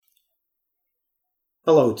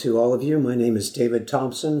Hello to all of you. My name is David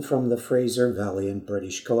Thompson from the Fraser Valley in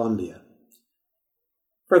British Columbia.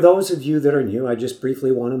 For those of you that are new, I just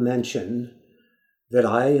briefly want to mention that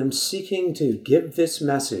I am seeking to give this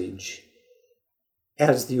message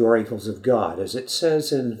as the oracles of God. As it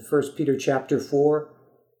says in 1 Peter chapter 4,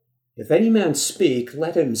 if any man speak,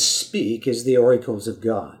 let him speak as the oracles of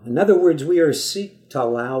God. In other words, we are seeking to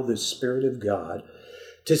allow the Spirit of God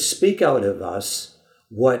to speak out of us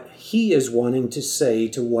what he is wanting to say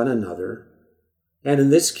to one another. And in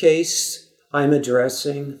this case, I'm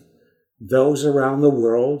addressing those around the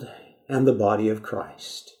world and the body of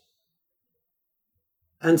Christ.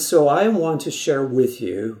 And so I want to share with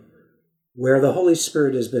you where the Holy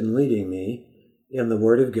Spirit has been leading me in the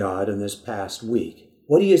Word of God in this past week.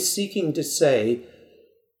 What he is seeking to say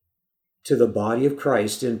to the body of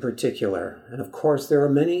Christ in particular. And of course, there are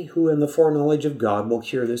many who in the foreknowledge of God will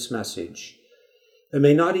hear this message. They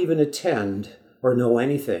may not even attend or know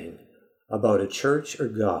anything about a church or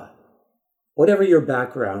God. Whatever your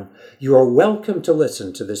background, you are welcome to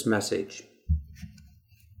listen to this message.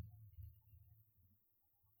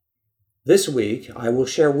 This week, I will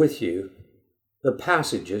share with you the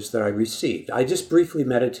passages that I received. I just briefly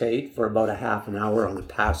meditate for about a half an hour on the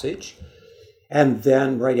passage, and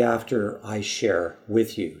then right after I share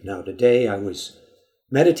with you. Now, today I was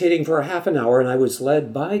meditating for a half an hour, and I was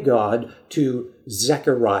led by God to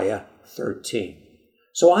Zechariah 13.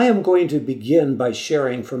 So I am going to begin by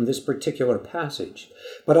sharing from this particular passage,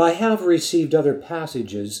 but I have received other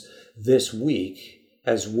passages this week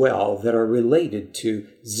as well that are related to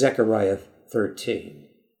Zechariah 13.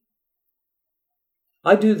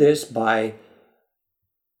 I do this by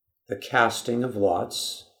the casting of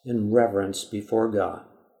lots in reverence before God,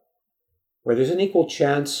 where there's an equal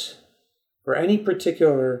chance for any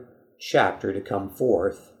particular chapter to come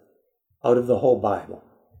forth out of the whole Bible.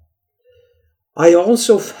 I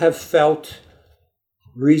also have felt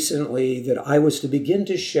recently that I was to begin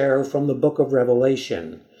to share from the book of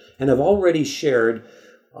Revelation, and have already shared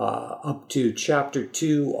up to chapter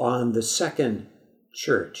 2 on the second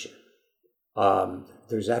church.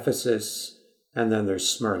 There's Ephesus, and then there's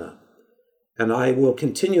Smyrna. And I will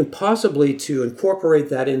continue possibly to incorporate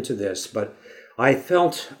that into this, but I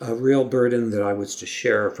felt a real burden that I was to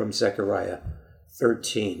share from Zechariah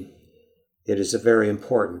 13. It is a very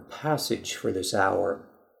important passage for this hour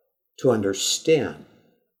to understand.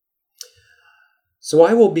 So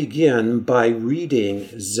I will begin by reading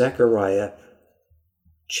Zechariah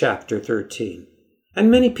chapter 13. And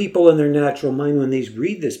many people in their natural mind, when they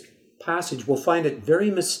read this passage, will find it very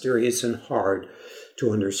mysterious and hard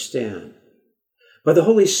to understand. But the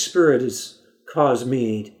Holy Spirit has caused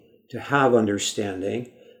me to have understanding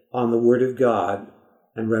on the Word of God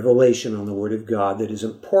and revelation on the Word of God that is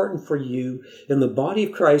important for you in the body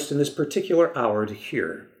of Christ in this particular hour to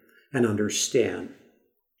hear and understand.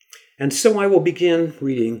 And so I will begin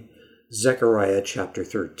reading Zechariah chapter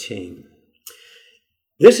 13.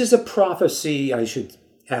 This is a prophecy, I should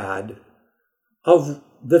add, of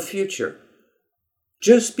the future,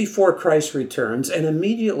 just before Christ returns, and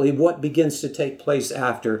immediately what begins to take place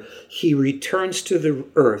after he returns to the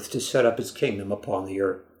earth to set up his kingdom upon the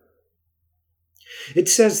earth. It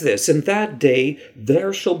says this, "In that day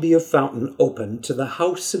there shall be a fountain open to the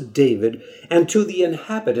house of David and to the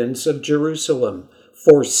inhabitants of Jerusalem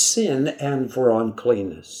for sin and for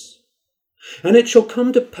uncleanness. And it shall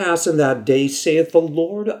come to pass in that day, saith the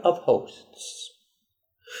Lord of hosts,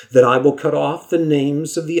 that I will cut off the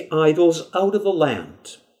names of the idols out of the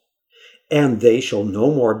land, and they shall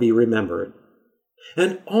no more be remembered.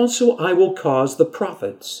 And also I will cause the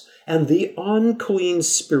prophets and the unclean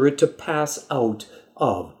spirit to pass out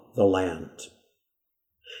of the land.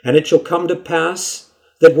 And it shall come to pass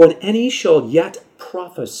that when any shall yet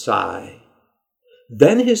prophesy,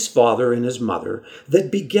 then his father and his mother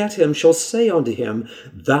that beget him shall say unto him,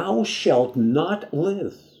 Thou shalt not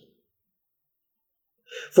live.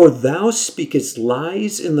 For thou speakest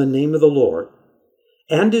lies in the name of the Lord,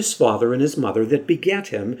 and his father and his mother that begat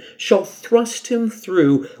him shall thrust him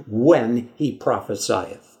through when he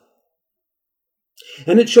prophesieth.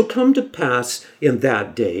 And it shall come to pass in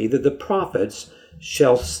that day that the prophets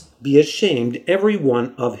shall be ashamed every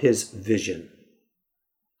one of his vision,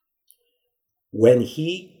 when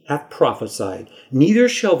he hath prophesied, neither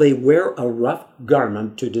shall they wear a rough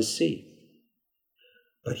garment to deceive.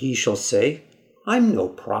 But he shall say, I'm no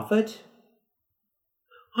prophet.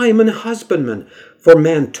 I am an husbandman, for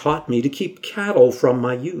man taught me to keep cattle from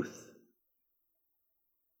my youth.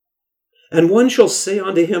 And one shall say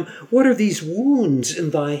unto him, What are these wounds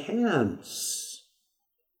in thy hands?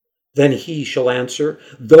 Then he shall answer,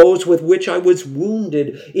 those with which I was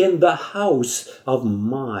wounded in the house of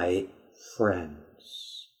my friends.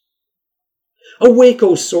 Awake,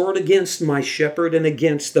 O sword, against my shepherd, and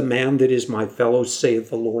against the man that is my fellow, saith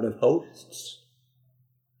the Lord of hosts.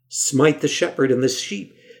 Smite the shepherd, and the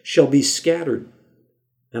sheep shall be scattered,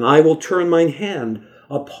 and I will turn mine hand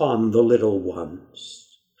upon the little ones.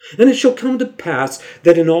 And it shall come to pass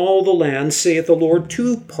that in all the land, saith the Lord,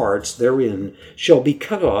 2 parts therein shall be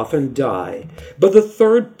cut off and die, but the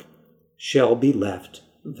third shall be left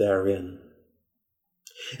therein.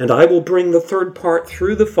 And I will bring the third part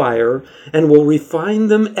through the fire, and will refine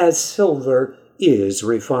them as silver is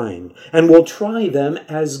refined, and will try them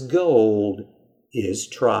as gold is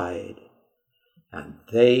tried. And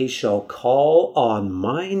they shall call on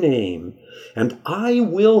my name, and I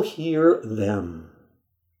will hear them.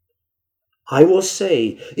 I will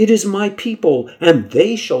say, it is my people, and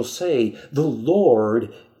they shall say, the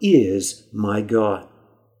Lord is my God.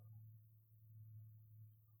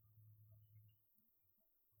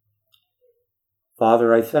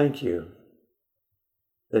 Father, I thank you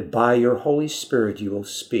that by your Holy Spirit you will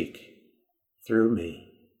speak through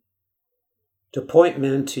me to point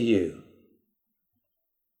men to you,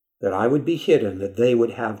 that I would be hidden, that they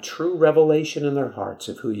would have true revelation in their hearts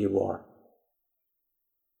of who you are,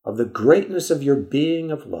 of the greatness of your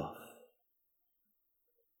being of love,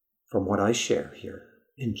 from what I share here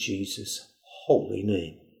in Jesus' holy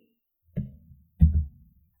name.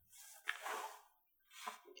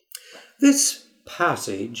 This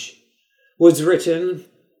passage was written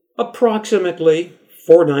approximately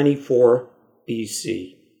 494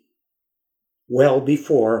 BC, well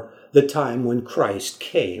before the time when Christ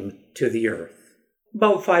came to the earth,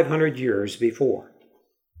 about 500 years before.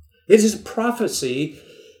 It is a prophecy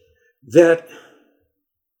that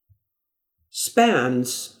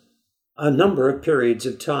spans a number of periods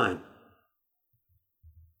of time,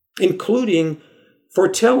 including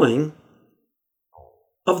foretelling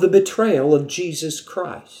of the betrayal of Jesus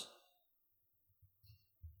Christ.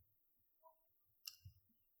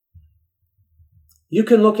 You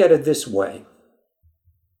can look at it this way.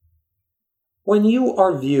 When you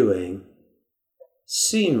are viewing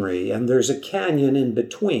scenery and there's a canyon in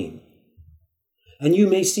between, and you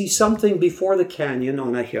may see something before the canyon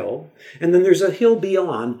on a hill, and then there's a hill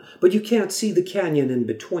beyond, but you can't see the canyon in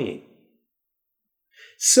between.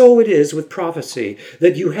 So it is with prophecy,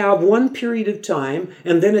 that you have one period of time,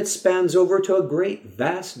 and then it spans over to a great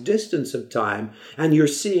vast distance of time, and you're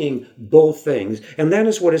seeing both things. And that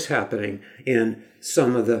is what is happening in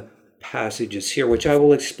some of the passages here, which I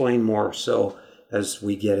will explain more so as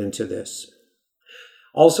we get into this.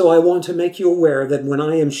 Also, I want to make you aware that when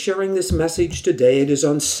I am sharing this message today, it is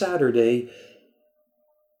on Saturday,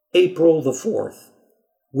 April the 4th,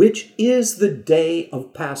 which is the day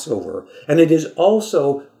of Passover. And it is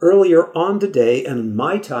also earlier on today, and in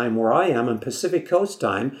my time where I am, in Pacific Coast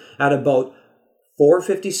time, at about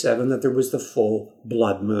 4:57, that there was the full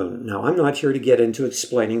blood moon. Now, I'm not here to get into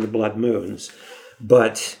explaining the blood moons,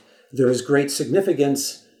 but there is great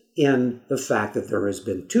significance in the fact that there has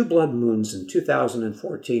been 2 blood moons in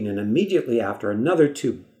 2014, and immediately after another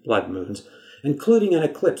 2 blood moons, including an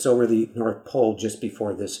eclipse over the North Pole just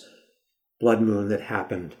before this blood moon that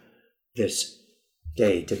happened this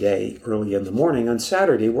day today, early in the morning on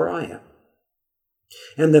Saturday where I am.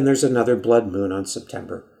 And then there's another blood moon on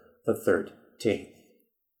September the 13th.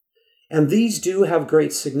 And these do have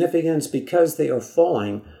great significance because they are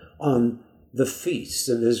falling on the feasts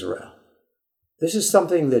of Israel. This is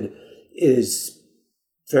something that is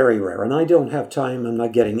very rare, and I don't have time. I'm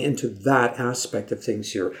not getting into that aspect of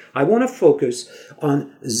things here. I want to focus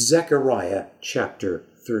on Zechariah chapter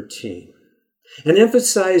 13 and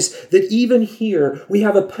emphasize that even here we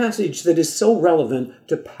have a passage that is so relevant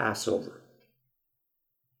to Passover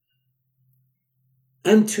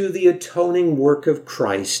and to the atoning work of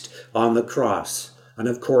Christ on the cross. And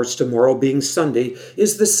of course, tomorrow being Sunday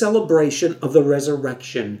is the celebration of the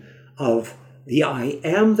resurrection of the I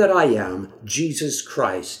am that I am, Jesus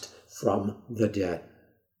Christ, from the dead.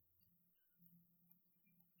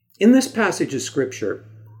 In this passage of Scripture,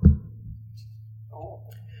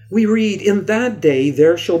 we read, "In that day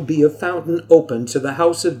there shall be a fountain open to the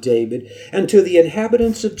house of David and to the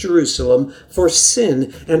inhabitants of Jerusalem for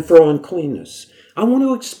sin and for uncleanness." I want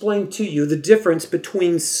to explain to you the difference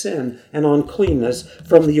between sin and uncleanness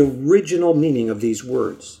from the original meaning of these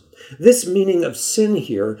words. This meaning of sin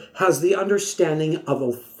here has the understanding of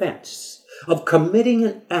offense, of committing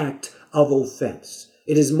an act of offense.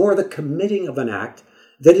 It is more the committing of an act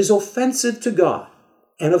that is offensive to God.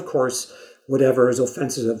 And of course, whatever is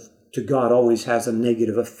offensive to God always has a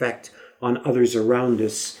negative effect on others around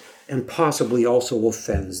us and possibly also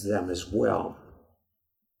offends them as well.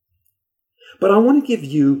 But I want to give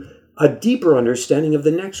you a deeper understanding of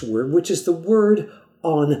the next word, which is the word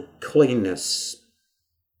uncleanness.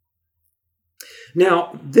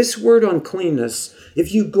 Now, this word uncleanness,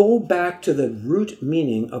 if you go back to the root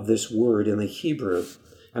meaning of this word in the Hebrew,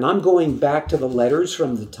 and I'm going back to the letters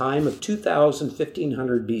from the time of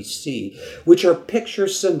 1500 BC, which are picture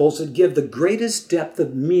symbols that give the greatest depth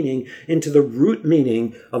of meaning into the root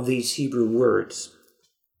meaning of these Hebrew words.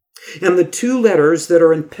 And the two letters that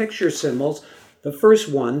are in picture symbols, the first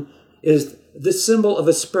one is the symbol of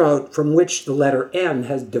a sprout from which the letter N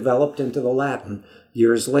has developed into the Latin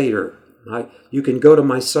years later. You can go to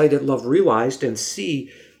my site at Love Realized and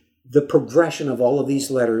see the progression of all of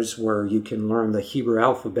these letters, where you can learn the Hebrew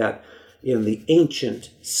alphabet in the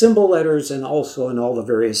ancient symbol letters and also in all the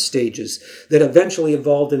various stages that eventually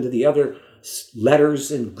evolved into the other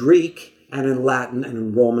letters in Greek and in Latin and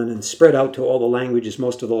in Roman and spread out to all the languages,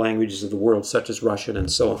 most of the languages of the world, such as Russian and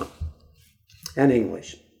so on, and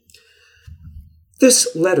English.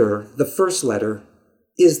 This letter, the first letter,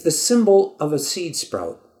 is the symbol of a seed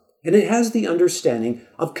sprout. And it has the understanding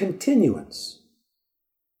of continuance.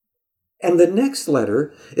 And the next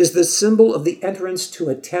letter is the symbol of the entrance to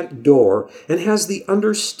a tent door and has the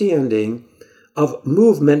understanding of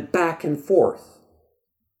movement back and forth.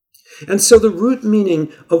 And so the root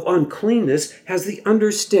meaning of uncleanness has the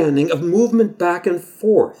understanding of movement back and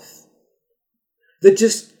forth that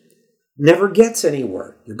just never gets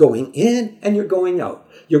anywhere. You're going in and you're going out.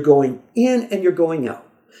 You're going in and you're going out.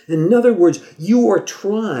 In other words, you are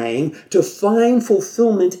trying to find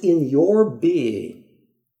fulfillment in your being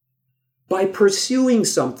by pursuing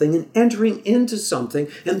something and entering into something,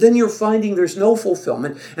 and then you're finding there's no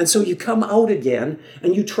fulfillment, and so you come out again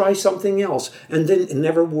and you try something else, and then it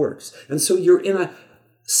never works. And so you're in a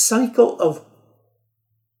cycle of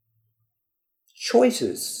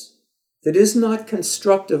choices that is not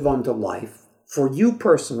constructive unto life, for you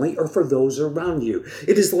personally or for those around you.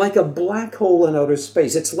 It is like a black hole in outer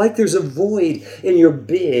space. It's like there's a void in your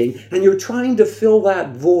being, and you're trying to fill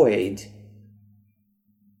that void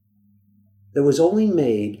that was only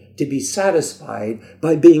made to be satisfied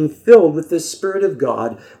by being filled with the Spirit of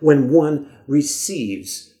God when one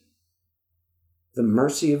receives the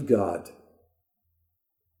mercy of God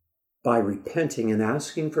by repenting and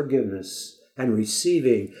asking forgiveness and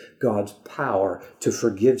receiving God's power to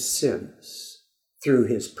forgive sins through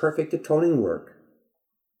his perfect atoning work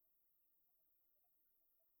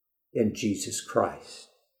in Jesus Christ.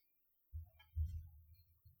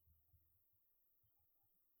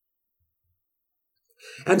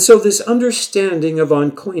 And so this understanding of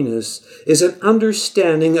uncleanness is an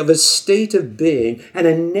understanding of a state of being, an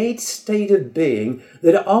innate state of being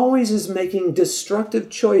that always is making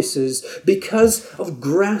destructive choices because of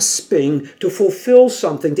grasping to fulfill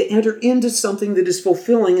something, to enter into something that is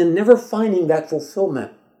fulfilling and never finding that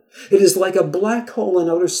fulfillment. It is like a black hole in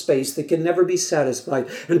outer space that can never be satisfied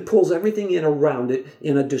and pulls everything in around it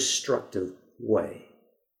in a destructive way.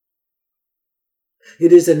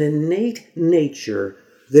 It is an innate nature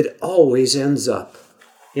that always ends up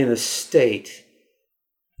in a state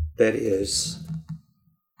that is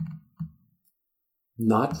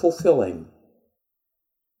not fulfilling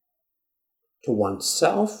to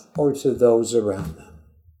oneself or to those around them.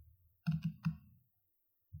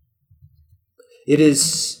 It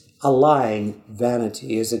is a lying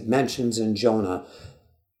vanity, as it mentions in Jonah.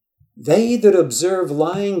 They that observe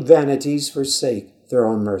lying vanities forsake their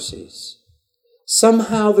own mercies.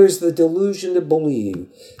 Somehow there's the delusion to believe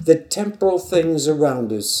that temporal things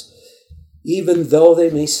around us, even though they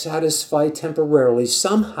may satisfy temporarily,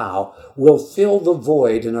 somehow will fill the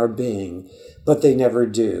void in our being, but they never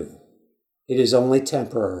do. It is only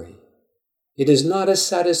temporary. It is not a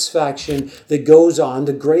satisfaction that goes on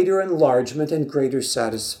to greater enlargement and greater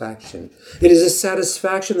satisfaction. It is a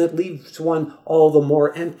satisfaction that leaves one all the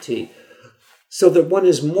more empty, so that one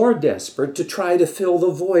is more desperate to try to fill the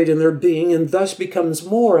void in their being and thus becomes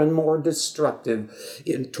more and more destructive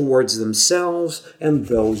towards themselves and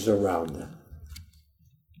those around them.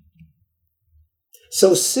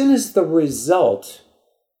 So sin is the result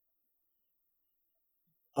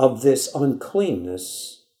of this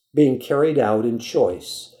uncleanness being carried out in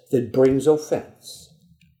choice that brings offense.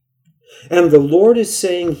 And the Lord is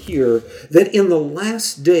saying here that in the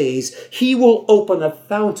last days, he will open a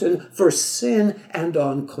fountain for sin and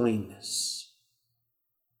uncleanness.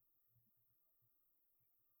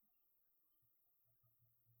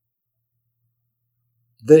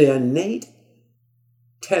 The innate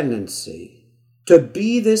tendency to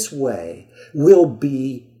be this way will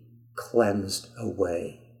be cleansed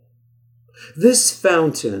away. This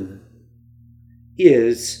fountain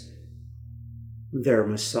is their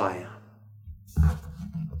Messiah.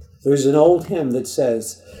 There's an old hymn that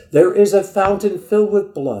says, "There is a fountain filled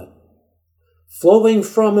with blood, flowing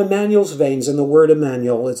from Emmanuel's veins," and the word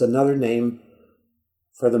Emmanuel is another name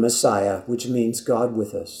for the Messiah, which means God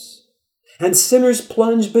with us. "And sinners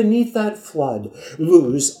plunge beneath that flood,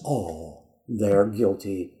 lose all their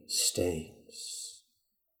guilty stains."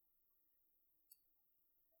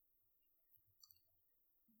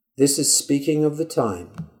 This is speaking of the time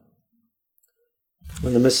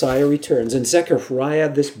when the Messiah returns. And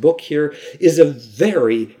Zechariah, this book here, is a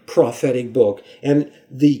very prophetic book. And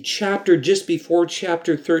the chapter just before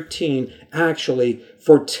chapter 13 actually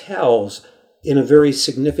foretells in a very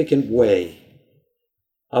significant way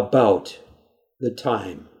about the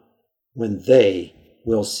time when they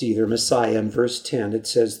will see their Messiah. In verse 10, it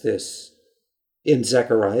says this in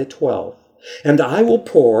Zechariah 12, "And I will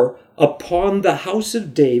pour upon the house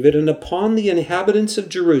of David and upon the inhabitants of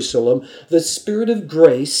Jerusalem the spirit of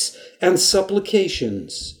grace and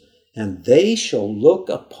supplications, and they shall look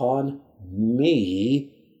upon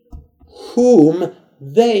me whom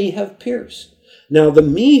they have pierced." Now, the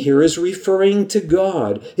 "me" here is referring to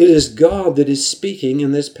God. It is God that is speaking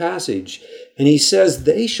in this passage. And he says,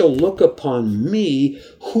 "They shall look upon me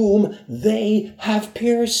whom they have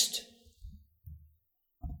pierced.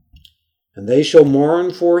 And they shall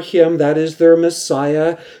mourn for him," that is their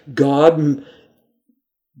Messiah, God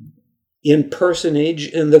in personage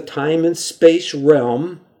in the time and space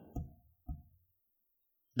realm,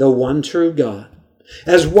 the one true God,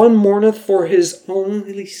 "as one mourneth for his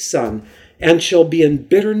only son, and shall be in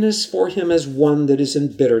bitterness for him as one that is in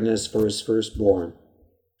bitterness for his firstborn."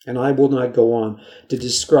 And I will not go on to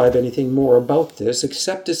describe anything more about this,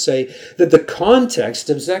 except to say that the context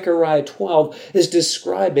of Zechariah 12 is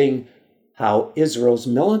describing how Israel's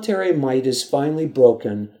military might is finally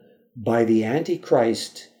broken by the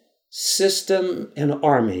Antichrist system and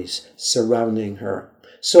armies surrounding her,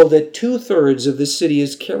 so that 2/3 of the city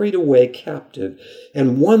is carried away captive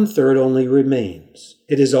and 1/3 only remains.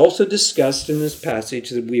 It is also discussed in this passage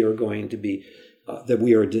that we are going to be,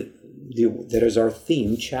 that is our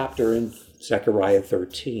theme chapter in Zechariah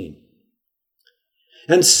 13.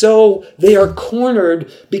 And so they are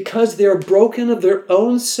cornered because they are broken of their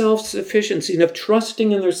own self-sufficiency and of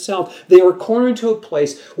trusting in their self. They are cornered to a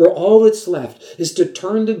place where all that's left is to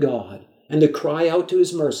turn to God and to cry out to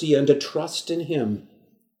his mercy and to trust in him.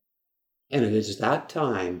 And it is that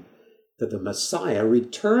time that the Messiah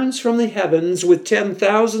returns from the heavens with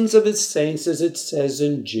 10,000s of his saints, as it says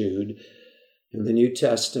in Jude in the New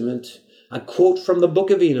Testament. A quote from the book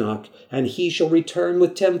of Enoch, "And he shall return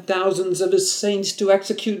with 10,000s of his saints to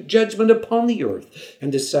execute judgment upon the earth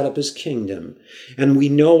and to set up his kingdom." And we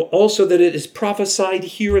know also that it is prophesied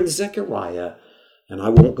here in Zechariah, and I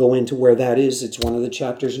won't go into where that is, it's one of the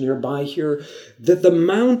chapters nearby here, that the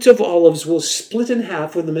Mount of Olives will split in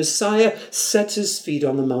half when the Messiah sets his feet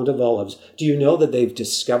on the Mount of Olives. Do you know that they've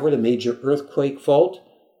discovered a major earthquake fault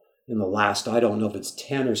in the last, I don't know if it's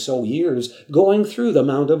 10 or so years, going through the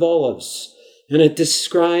Mount of Olives? And it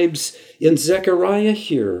describes in Zechariah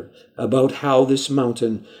here about how this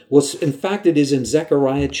mountain was, in fact, it is in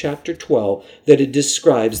Zechariah chapter 12 that it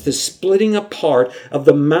describes the splitting apart of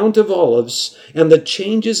the Mount of Olives and the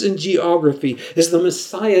changes in geography as the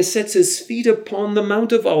Messiah sets his feet upon the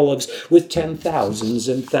Mount of Olives with 10,000s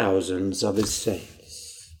and thousands of his saints.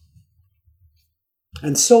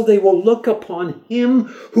 And so they will look upon him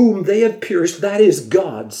whom they have pierced. That is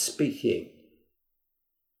God speaking.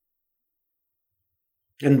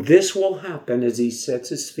 And this will happen as he sets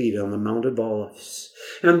his feet on the Mount of Olives.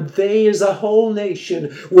 And they, as a whole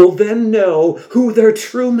nation, will then know who their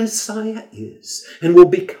true Messiah is and will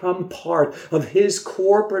become part of his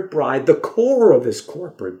corporate bride, the core of his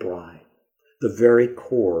corporate bride, the very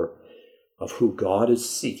core of who God is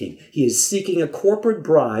seeking. He is seeking a corporate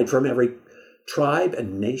bride from every tribe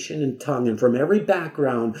and nation and tongue and from every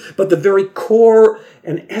background, but the very core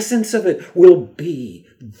and essence of it will be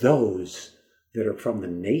those that are from the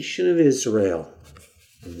nation of Israel.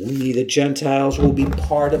 We, the Gentiles, will be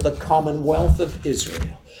part of the commonwealth of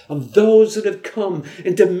Israel, of those that have come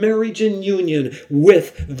into marriage and union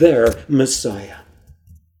with their Messiah.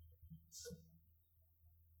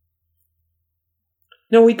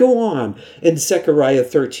 Now we go on in Zechariah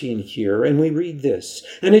 13 here, and we read this.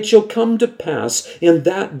 "And it shall come to pass in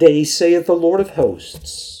that day, saith the Lord of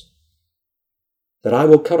hosts, that I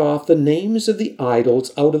will cut off the names of the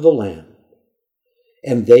idols out of the land,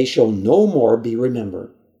 and they shall no more be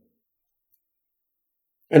remembered.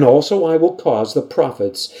 And also I will cause the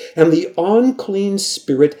prophets and the unclean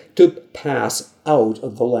spirit to pass out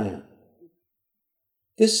of the land.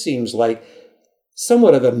 This seems like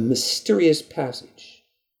somewhat of a mysterious passage.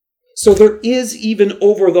 So there is even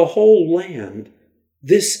over the whole land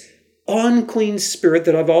this unclean spirit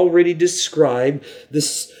that I've already described,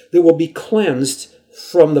 this that will be cleansed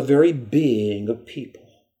from the very being of people.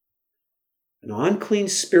 An unclean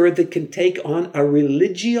spirit that can take on a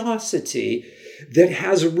religiosity that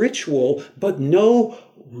has ritual but no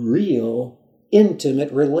real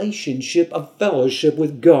intimate relationship of fellowship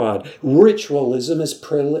with God. Ritualism has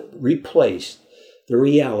replaced the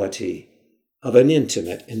reality of an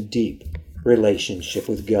intimate and deep relationship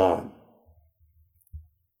with God.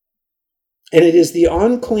 And it is the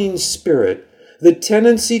unclean spirit, the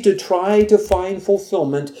tendency to try to find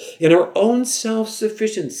fulfillment in our own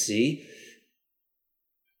self-sufficiency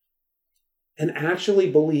and actually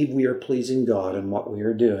believe we are pleasing God in what we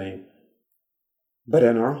are doing. But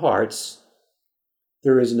in our hearts,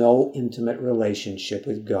 there is no intimate relationship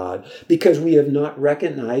with God because we have not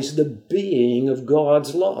recognized the being of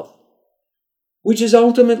God's love, which is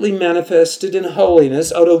ultimately manifested in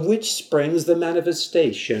holiness, out of which springs the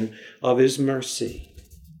manifestation of His mercy.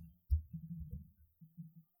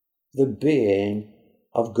 The being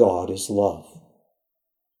of God is love.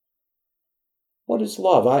 What is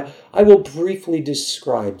love? I will briefly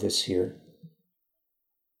describe this here.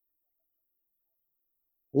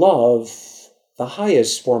 Love, the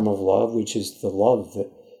highest form of love, which is the love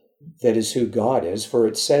that is who God is, for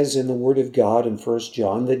it says in the Word of God in 1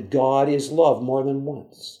 John that God is love more than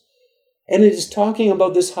once. And it is talking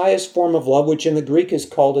about this highest form of love, which in the Greek is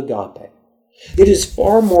called agape. It is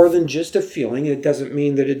far more than just a feeling. It doesn't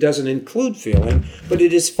mean that it doesn't include feeling, but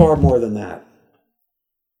it is far more than that.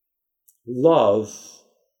 Love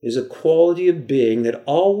is a quality of being that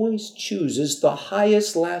always chooses the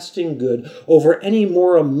highest lasting good over any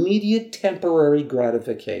more immediate temporary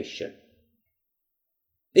gratification.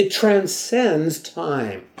 It transcends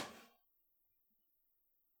time.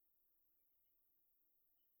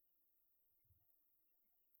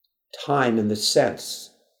 Time in the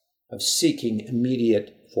sense of seeking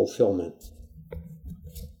immediate fulfillment.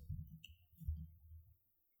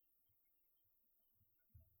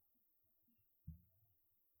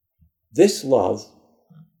 This love,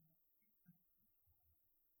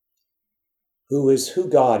 who is who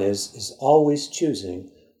God is always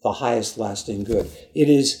choosing the highest lasting good. It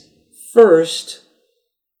is first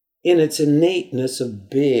in its innateness of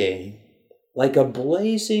being, like a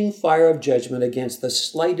blazing fire of judgment against the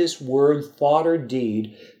slightest word, thought, or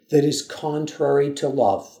deed that is contrary to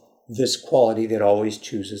love, this quality that always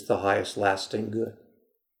chooses the highest lasting good.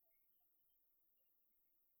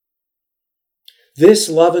 This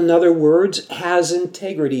love, in other words, has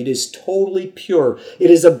integrity. It is totally pure.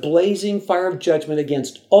 It is a blazing fire of judgment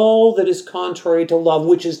against all that is contrary to love,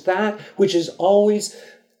 which is that which is always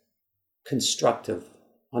constructive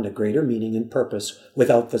on a greater meaning and purpose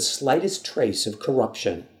without the slightest trace of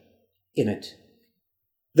corruption in it.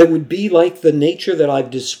 That would be like the nature that I've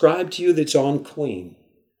described to you that's unclean,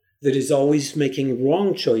 that is always making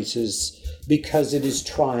wrong choices because it is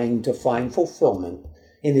trying to find fulfillment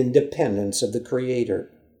in independence of the Creator.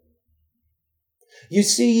 You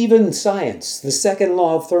see, even science, the second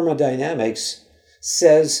law of thermodynamics,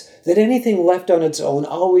 says that anything left on its own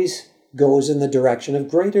always goes in the direction of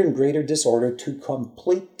greater and greater disorder to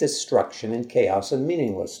complete destruction and chaos and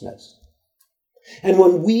meaninglessness. And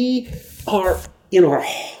when we are in our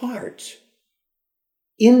heart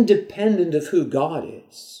independent of who God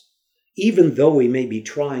is, even though we may be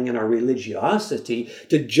trying in our religiosity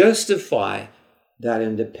to justify that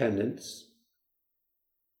independence,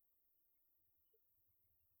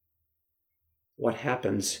 what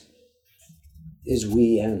happens is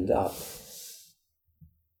we end up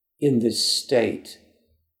in this state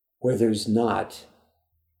where there's not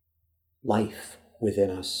life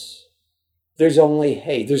within us. There's only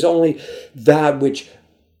hate. There's only that which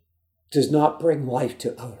does not bring life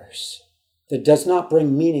to others, that does not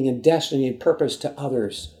bring meaning and destiny and purpose to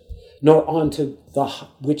others, nor onto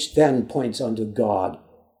which then points unto God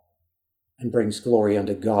and brings glory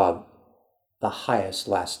unto God, the highest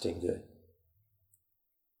lasting good.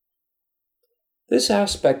 This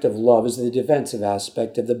aspect of love is the defensive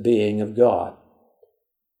aspect of the being of God.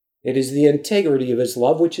 It is the integrity of His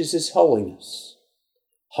love, which is His holiness.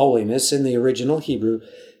 Holiness in the original Hebrew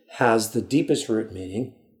has the deepest root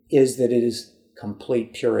meaning, is that it is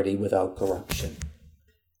complete purity without corruption.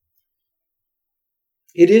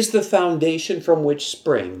 It is the foundation from which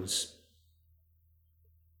springs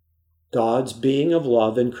God's being of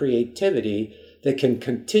love and creativity that can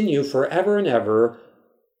continue forever and ever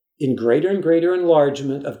in greater and greater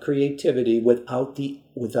enlargement of creativity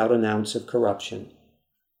without an ounce of corruption.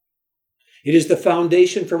 It is the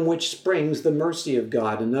foundation from which springs the mercy of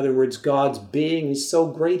God. In other words, God's being is so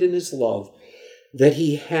great in his love that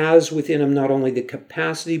he has within him not only the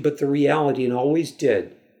capacity, but the reality, and always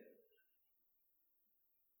did,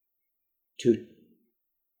 to,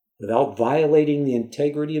 without violating the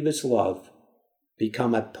integrity of his love,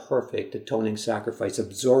 become a perfect atoning sacrifice,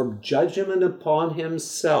 absorb judgment upon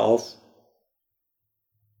himself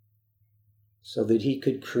so that he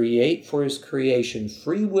could create for his creation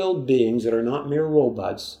free-willed beings that are not mere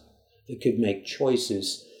robots, that could make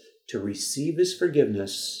choices to receive his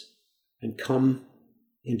forgiveness and come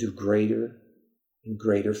into greater and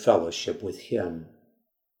greater fellowship with him.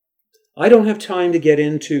 I don't have time to get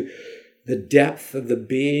into the depth of the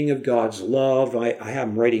being of God's love. I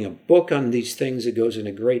am writing a book on these things that goes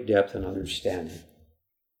into great depth and understanding.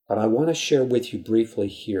 But I want to share with you briefly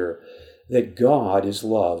here that God is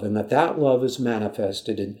love, and that love is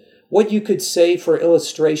manifested in what you could say, for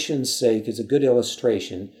illustration's sake, is a good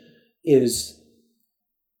illustration, is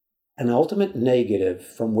an ultimate negative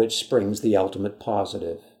from which springs the ultimate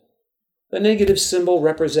positive. The negative symbol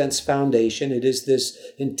represents foundation. It is this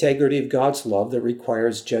integrity of God's love that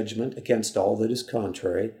requires judgment against all that is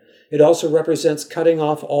contrary. It also represents cutting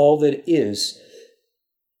off all that is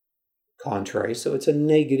contrary. So it's a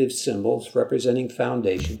negative symbol representing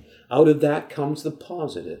foundation. Out of that comes the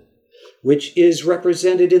positive, which is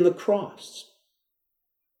represented in the cross.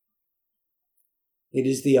 It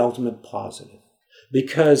is the ultimate positive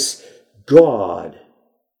because God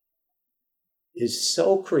is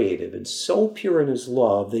so creative and so pure in his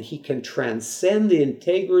love that he can transcend the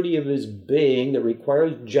integrity of his being that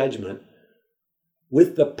requires judgment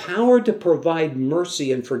with the power to provide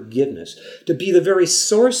mercy and forgiveness, to be the very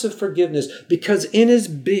source of forgiveness, because in his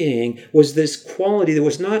being was this quality that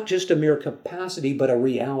was not just a mere capacity, but a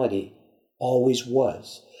reality, always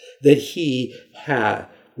was, that he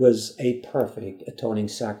was a perfect atoning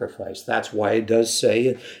sacrifice. That's why it does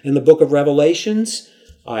say in the book of Revelations,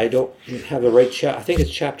 I don't have the right chapter, I think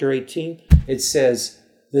it's chapter 18, it says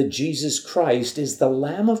that Jesus Christ is the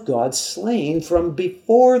Lamb of God slain from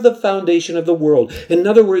before the foundation of the world. In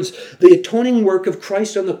other words, the atoning work of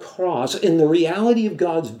Christ on the cross in the reality of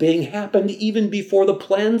God's being happened even before the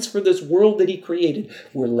plans for this world that he created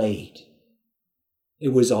were laid.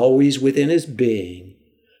 It was always within his being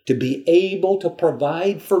to be able to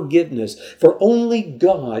provide forgiveness, for only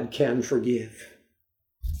God can forgive.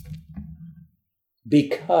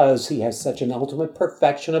 Because he has such an ultimate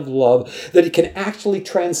perfection of love that it can actually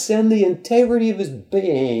transcend the integrity of his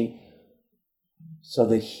being so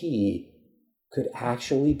that he could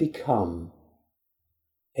actually become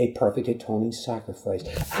a perfect atoning sacrifice.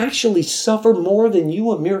 Actually suffer more than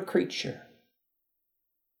you, a mere creature.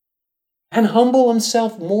 And humble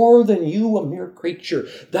himself more than you, a mere creature.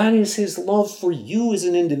 That is his love for you as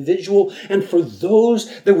an individual and for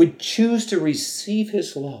those that would choose to receive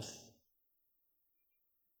his love.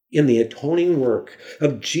 In the atoning work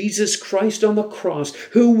of Jesus Christ on the cross,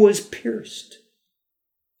 who was pierced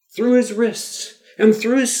through his wrists and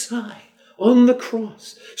through his side on the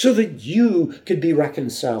cross, so that you could be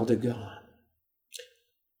reconciled to God.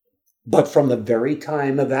 But from the very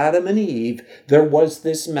time of Adam and Eve, there was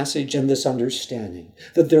this message and this understanding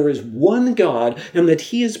that there is one God and that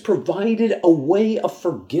he has provided a way of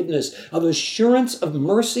forgiveness, of assurance of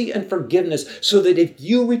mercy and forgiveness, so that if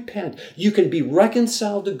you repent, you can be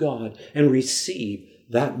reconciled to God and receive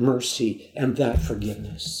that mercy and that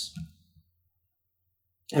forgiveness.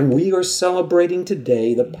 And we are celebrating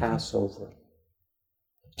today the Passover.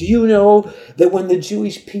 Do you know that when the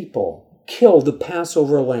Jewish people killed the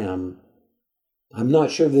Passover lamb, I'm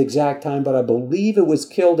not sure of the exact time, but I believe it was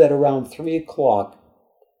killed at around 3 o'clock.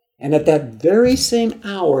 And at that very same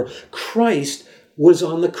hour, Christ was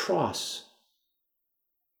on the cross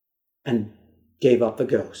and gave up the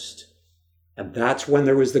ghost. And that's when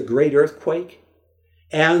there was the great earthquake.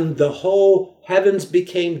 And the whole heavens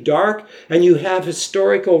became dark. And you have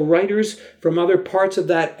historical writers from other parts of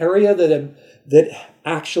that area that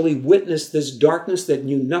actually witnessed this darkness, that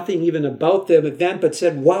knew nothing even about the event, but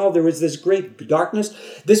said, wow, there was this great darkness.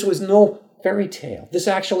 This was no fairy tale. This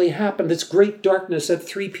actually happened, this great darkness at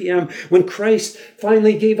 3 p.m. when Christ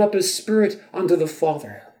finally gave up his spirit unto the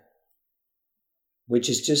Father, which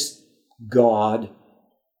is just God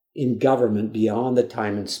in government beyond the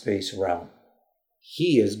time and space realm.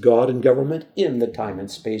 He is God in government in the time and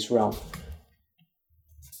space realm.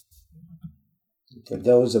 For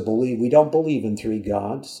those that believe, we don't believe in three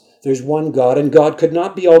gods. There's one God, and God could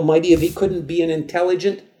not be almighty if he couldn't be an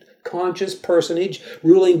intelligent conscious personage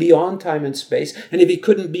ruling beyond time and space, and if he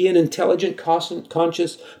couldn't be an intelligent,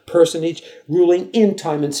 conscious personage ruling in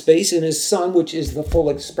time and space in his Son, which is the full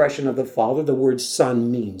expression of the Father, the word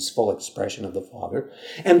Son means full expression of the Father,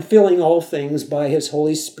 and filling all things by his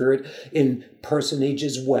Holy Spirit in personage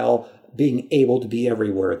as well, being able to be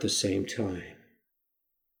everywhere at the same time.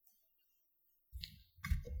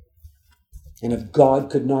 And if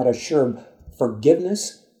God could not assure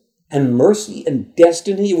forgiveness and mercy and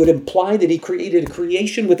destiny, it would imply that he created a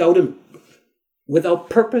creation without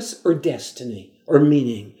purpose or destiny or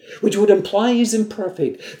meaning, which would imply he's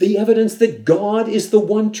imperfect. The evidence that God is the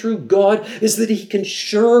one true God is that he can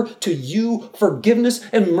assure to you forgiveness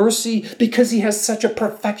and mercy because he has such a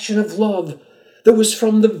perfection of love that was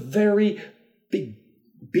from the very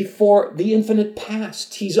before the infinite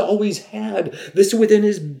past. He's always had this within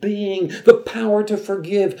his being, the power to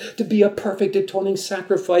forgive, to be a perfect atoning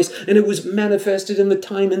sacrifice, and it was manifested in the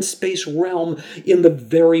time and space realm in the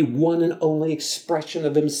very one and only expression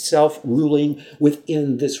of himself ruling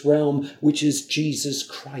within this realm, which is Jesus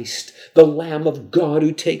Christ, the Lamb of God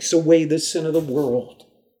who takes away the sin of the world.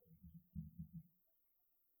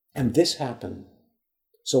 And this happened.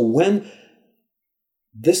 So when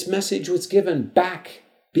this message was given back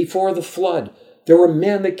before the flood, there were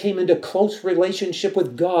men that came into close relationship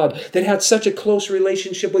with God, that had such a close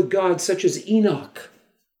relationship with God, such as Enoch.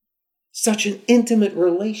 Such an intimate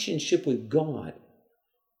relationship with God,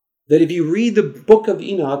 that if you read the book of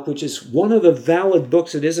Enoch, which is one of the valid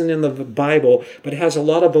books, it isn't in the Bible, but has a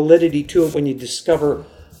lot of validity to it when you discover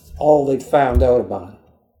all they found out about it.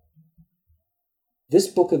 This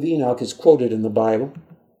book of Enoch is quoted in the Bible.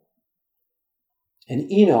 And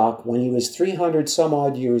Enoch, when he was 300 some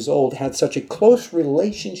odd years old, had such a close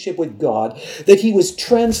relationship with God that he was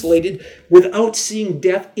translated without seeing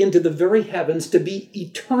death into the very heavens to be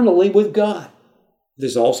eternally with God.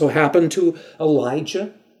 This also happened to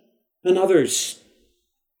Elijah and others.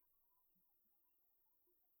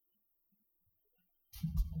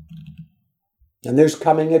 And there's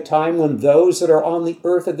coming a time when those that are on the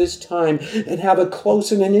earth at this time and have a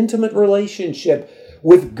close and an intimate relationship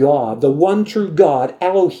with God, the one true God,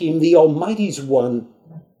 Elohim, the Almighty's One,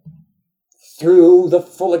 through the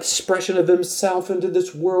full expression of himself into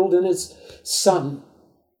this world in his Son,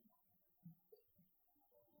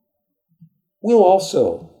 will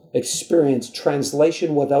also experience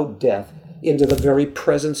translation without death into the very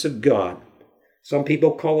presence of God. Some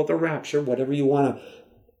people call it the rapture, whatever you want to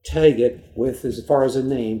tag it with as far as a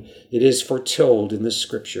name. It is foretold in the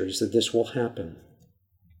Scriptures that this will happen.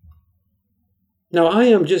 Now, I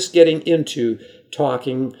am just getting into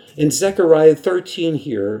talking in Zechariah 13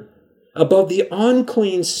 here about the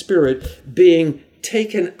unclean spirit being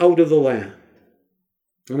taken out of the land.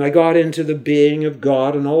 And I got into the being of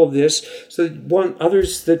God and all of this so that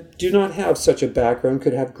others that do not have such a background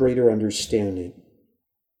could have greater understanding.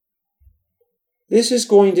 This is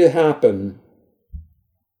going to happen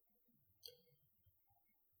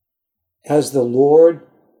as the Lord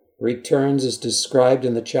returns as described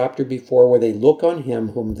in the chapter before, where they look on him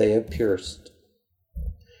whom they have pierced.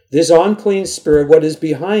 This unclean spirit, what is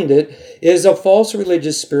behind it, is a false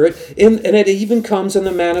religious spirit, and it even comes in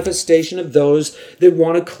the manifestation of those that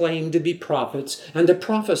want to claim to be prophets and to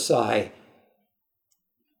prophesy.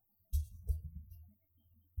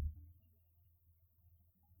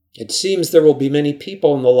 It seems there will be many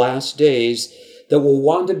people in the last days that will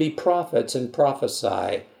want to be prophets and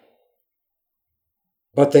prophesy,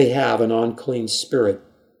 but they have an unclean spirit.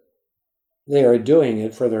 They are doing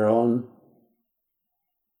it for their own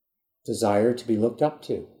desire to be looked up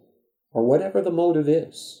to, or whatever the motive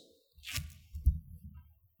is.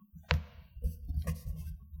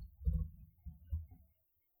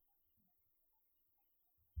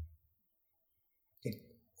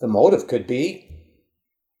 The motive could be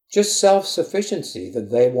just self-sufficiency,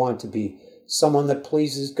 that they want to be someone that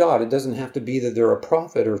pleases God. It doesn't have to be that they're a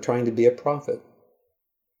prophet or trying to be a prophet.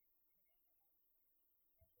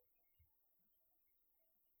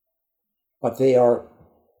 But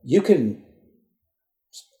you can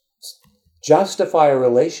justify a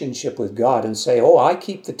relationship with God and say, oh, I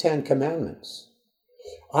keep the 10 Commandments.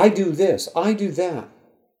 I do this, I do that.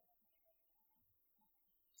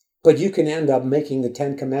 But you can end up making the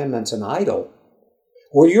 10 Commandments an idol,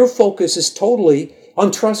 where your focus is totally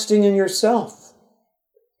on trusting in yourself.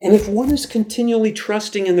 And if one is continually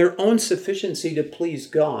trusting in their own sufficiency to please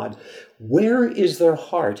God, where is their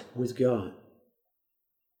heart with God?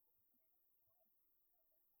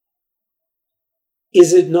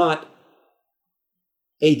 Is it not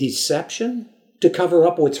a deception to cover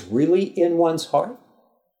up what's really in one's heart?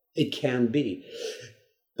 It can be.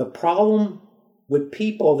 The problem with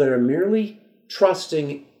people that are merely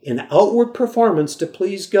trusting in outward performance to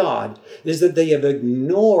please God is that they have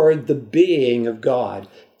ignored the being of God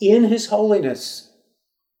in His holiness.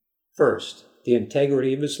 First, the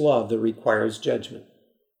integrity of His love that requires judgment.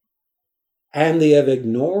 And they have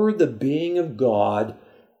ignored the being of God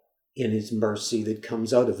in His mercy that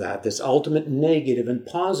comes out of that, this ultimate negative and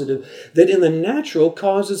positive that in the natural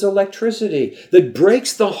causes electricity, that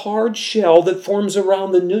breaks the hard shell that forms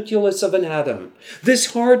around the nucleus of an atom.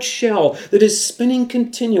 This hard shell that is spinning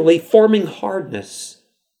continually, forming hardness,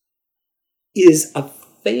 is a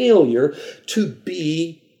failure to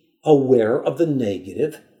be aware of the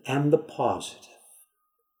negative and the positive.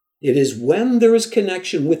 It is when there is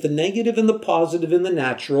connection with the negative and the positive in the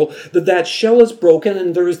natural that shell is broken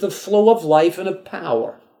and there is the flow of life and of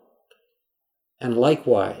power. And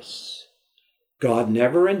likewise, God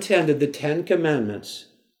never intended the Ten Commandments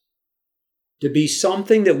to be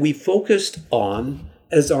something that we focused on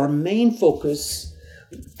as our main focus,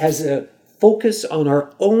 as a focus on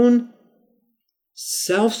our own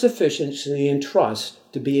self-sufficiency and trust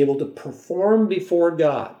to be able to perform before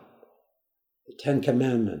God. The Ten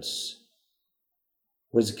Commandments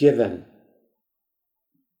was given.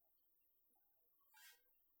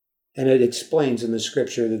 And it explains in the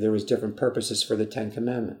scripture that there was different purposes for the Ten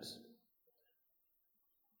Commandments.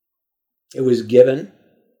 It was given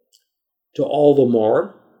to all the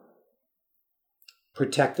more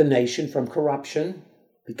protect the nation from corruption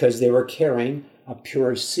because they were carrying a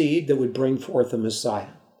pure seed that would bring forth a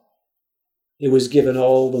Messiah. It was given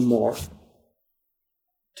all the more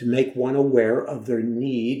to make one aware of their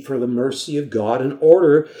need for the mercy of God in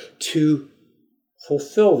order to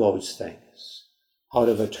fulfill those things out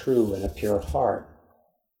of a true and a pure heart.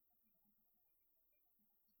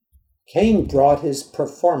 Cain brought his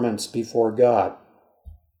performance before God,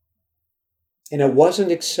 and it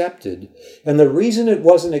wasn't accepted. And the reason it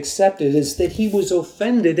wasn't accepted is that he was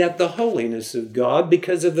offended at the holiness of God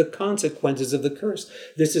because of the consequences of the curse.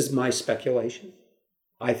 This is my speculation.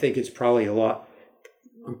 I think it's probably a lot.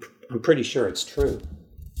 I'm pretty sure it's true.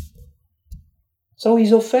 So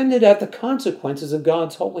he's offended at the consequences of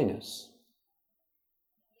God's holiness.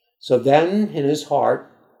 So then, in his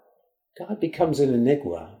heart, God becomes an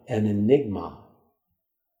enigma.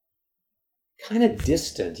 Kind of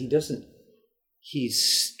distant.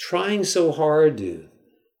 He's trying so hard to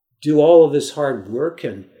do all of this hard work,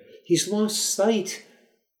 and he's lost sight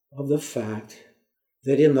of the fact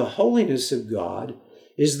that in the holiness of God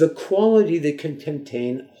is the quality that can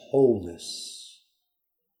contain wholeness.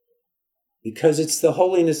 Because it's the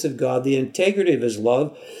holiness of God, the integrity of His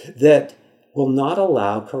love, that will not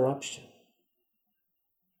allow corruption.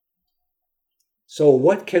 So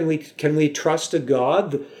what can we trust a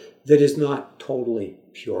God that is not totally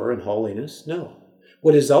pure in holiness? No.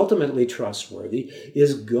 What is ultimately trustworthy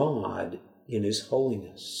is God in His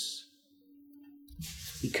holiness.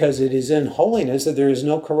 Because it is in holiness that there is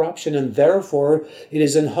no corruption, and therefore it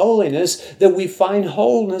is in holiness that we find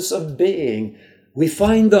wholeness of being. We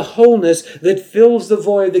find the wholeness that fills the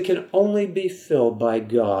void that can only be filled by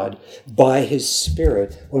God, by His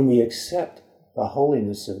Spirit, when we accept the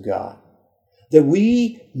holiness of God. That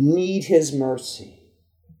we need His mercy.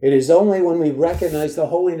 It is only when we recognize the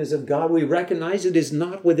holiness of God, we recognize it is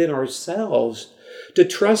not within ourselves, to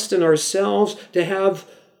trust in ourselves, to have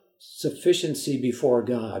sufficiency before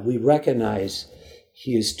God. We recognize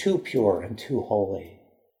He is too pure and too holy.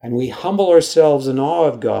 And we humble ourselves in awe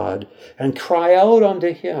of God and cry out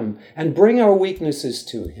unto Him and bring our weaknesses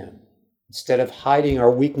to Him instead of hiding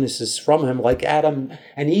our weaknesses from Him like Adam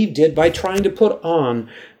and Eve did by trying to put on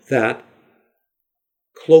that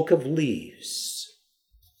cloak of leaves.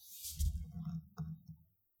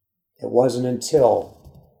 It wasn't until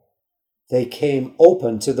they came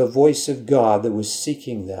open to the voice of God that was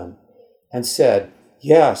seeking them and said,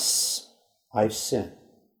 "Yes, I've sinned."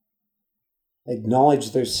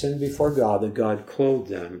 Acknowledged their sin before God, that God clothed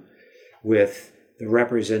them with the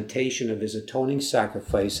representation of His atoning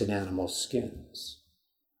sacrifice in animal skins.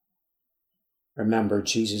 Remember,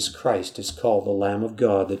 Jesus Christ is called the Lamb of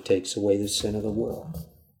God that takes away the sin of the world.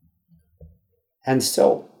 And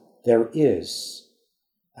so there is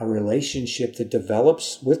a relationship that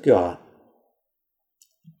develops with God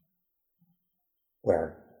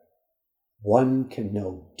where one can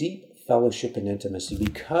know deep fellowship and intimacy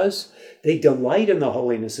because they delight in the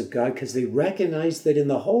holiness of God, because they recognize that in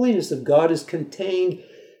the holiness of God is contained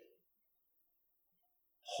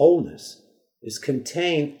wholeness, is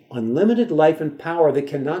contained unlimited life and power that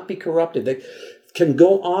cannot be corrupted, that can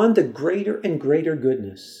go on to greater and greater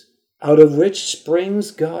goodness, out of which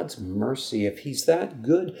springs God's mercy. If He's that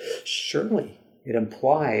good, surely it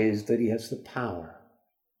implies that he has the power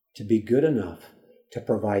to be good enough to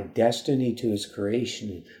provide destiny to his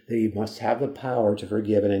creation, that he must have the power to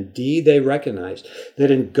forgive. And indeed, they recognized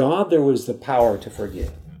that in God there was the power to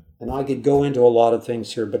forgive. And I could go into a lot of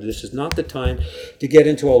things here, but this is not the time to get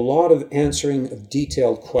into a lot of answering of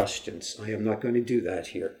detailed questions. I am not going to do that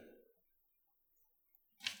here.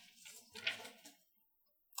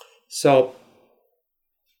 So,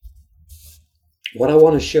 what I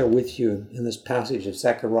want to share with you in this passage of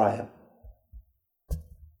Zechariah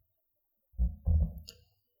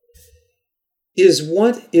is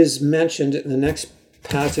what is mentioned in the next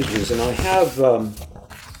passages. And I have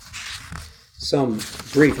some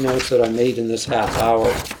brief notes that I made in this half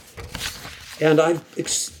hour. And I'm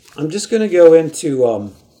just going to go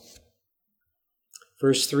into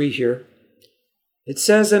verse 3 here. It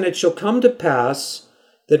says, "And it shall come to pass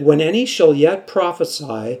that when any shall yet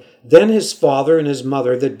prophesy, then his father and his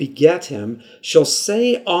mother that beget him shall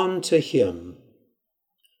say unto him,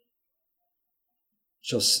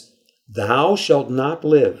 Thou shalt not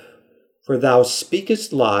live, for thou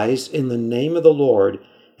speakest lies in the name of the Lord.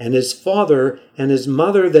 And his father and his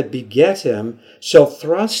mother that beget him shall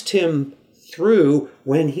thrust him through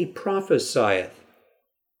when he prophesieth."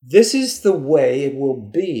 This is the way it will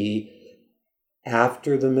be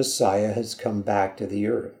after the Messiah has come back to the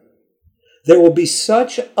earth. There will be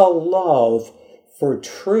such a love for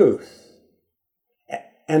truth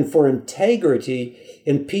and for integrity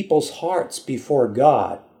in people's hearts before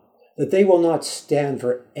God that they will not stand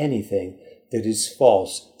for anything that is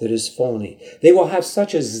false, that is phony. They will have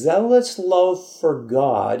such a zealous love for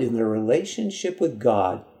God in their relationship with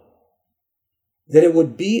God that it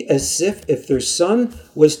would be as if their son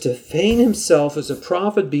was to feign himself as a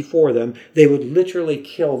prophet before them, they would literally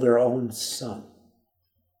kill their own son.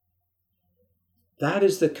 That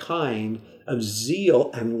is the kind of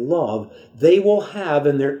zeal and love they will have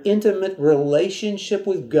in their intimate relationship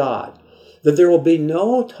with God, that there will be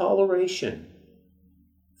no toleration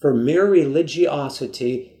for mere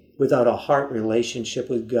religiosity without a heart relationship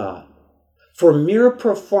with God, for mere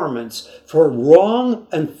performance, for wrong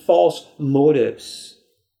and false motives.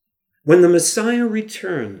 When the Messiah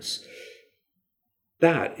returns,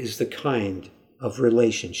 that is the kind of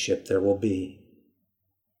relationship there will be.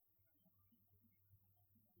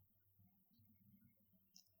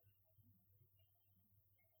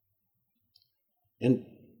 And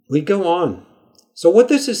we go on. So what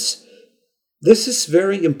this is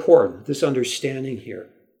very important, this understanding here.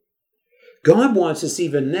 God wants us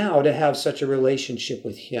even now to have such a relationship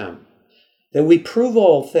with Him, that we prove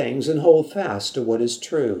all things and hold fast to what is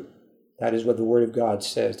true. That is what the Word of God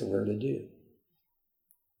says that we're to do.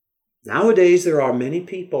 Nowadays, there are many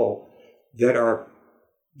people that are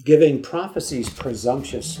giving prophecies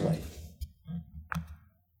presumptuously.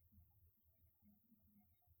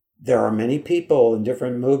 There are many people in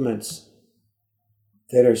different movements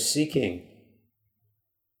that are seeking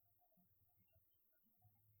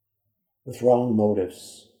with wrong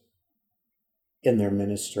motives in their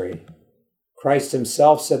ministry. Christ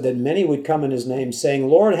Himself said that many would come in His name saying,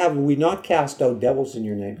 "Lord, have we not cast out devils in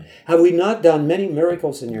your name? Have we not done many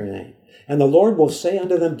miracles in your name?" And the Lord will say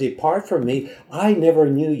unto them, "Depart from me, I never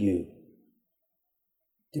knew you.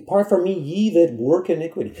 Depart from me, ye that work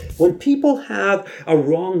iniquity." When people have a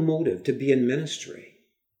wrong motive to be in ministry,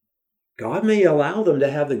 God may allow them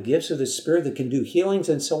to have the gifts of the Spirit that can do healings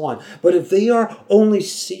and so on. But if they are only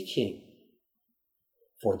seeking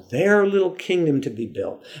for their little kingdom to be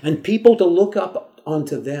built and people to look up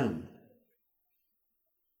onto them,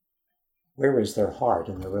 where is their heart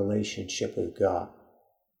in their relationship with God?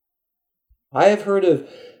 I have heard of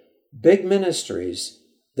big ministries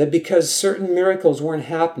that because certain miracles weren't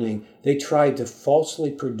happening, they tried to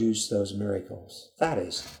falsely produce those miracles. That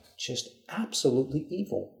is just absolutely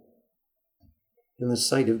evil in the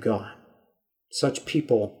sight of God. Such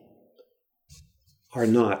people are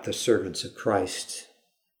not the servants of Christ.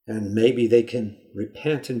 And maybe they can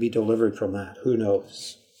repent and be delivered from that. Who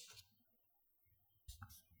knows?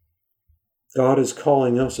 God is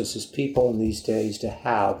calling us as His people in these days to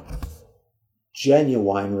have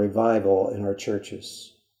genuine revival in our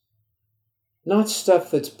churches. Not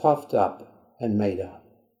stuff that's puffed up and made up,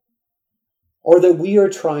 or that we are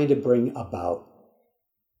trying to bring about.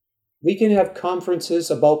 We can have conferences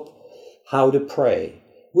about how to pray.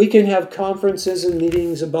 We can have conferences and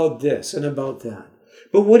meetings about this and about that.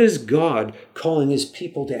 But what is God calling His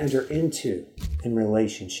people to enter into in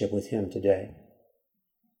relationship with Him today?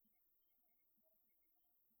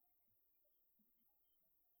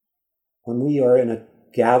 When we are in a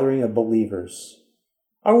gathering of believers,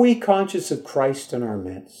 are we conscious of Christ in our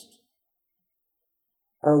midst?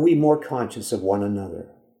 Are we more conscious of one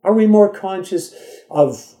another? Are we more conscious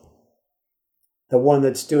of the one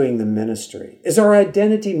that's doing the ministry? Is our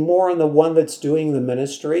identity more in the one that's doing the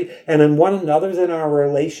ministry and in one another than our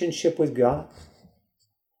relationship with God?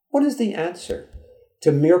 What is the answer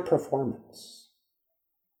to mere performance?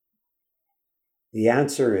 The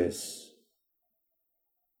answer is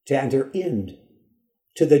to enter into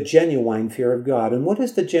the genuine fear of God. And what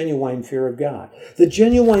is the genuine fear of God? The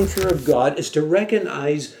genuine fear of God is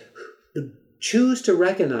to choose to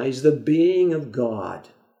recognize the being of God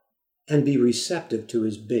and be receptive to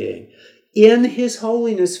his being in his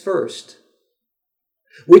holiness first,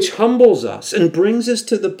 which humbles us and brings us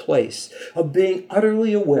to the place of being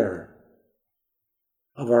utterly aware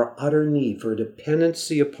of our utter need for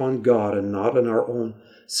dependency upon God and not on our own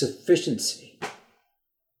sufficiency.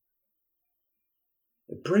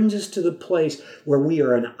 It brings us to the place where we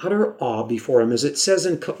are in utter awe before him. As it says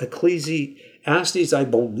in Ecclesiastes, I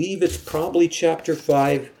believe it's probably chapter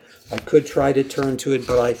 5. I could try to turn to it,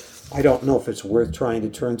 but I don't know if it's worth trying to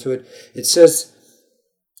turn to it. It says,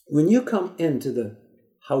 when you come into the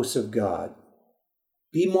house of God,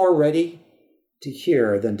 be more ready to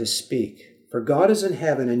hear than to speak. For God is in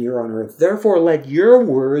heaven and you're on earth. Therefore, let your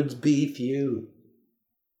words be few.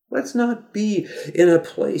 Let's not be in a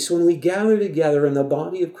place when we gather together in the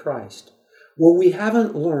body of Christ where we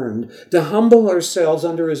haven't learned to humble ourselves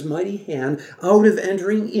under his mighty hand out of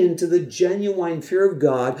entering into the genuine fear of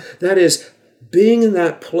God. That is, being in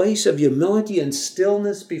that place of humility and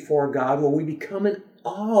stillness before God where we become in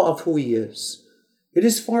awe of who he is. It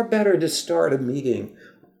is far better to start a meeting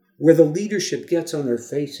where the leadership gets on their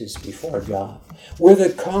faces before God, where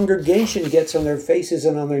the congregation gets on their faces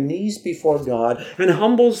and on their knees before God and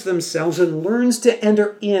humbles themselves and learns to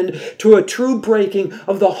enter into a true breaking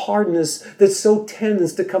of the hardness that so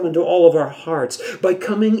tends to come into all of our hearts by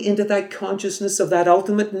coming into that consciousness of that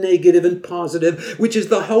ultimate negative and positive, which is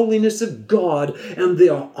the holiness of God and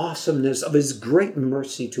the awesomeness of his great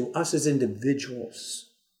mercy to us as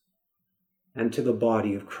individuals and to the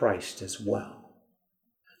body of Christ as well.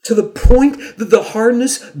 To the point that the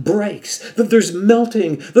hardness breaks, that there's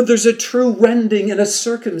melting, that there's a true rending and a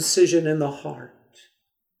circumcision in the heart.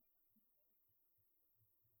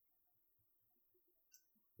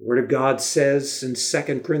 The Word of God says in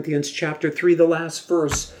 2 Corinthians chapter 3, the last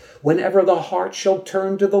verse, whenever the heart shall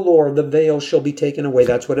turn to the Lord, the veil shall be taken away.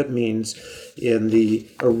 That's what it means in the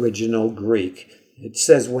original Greek. It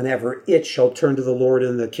says whenever it shall turn to the Lord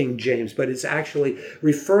in the King James, but it's actually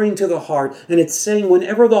referring to the heart. And it's saying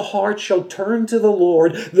whenever the heart shall turn to the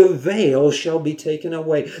Lord, the veil shall be taken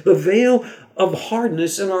away. The veil of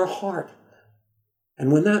hardness in our heart.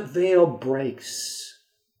 And when that veil breaks,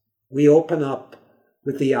 we open up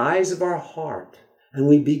with the eyes of our heart and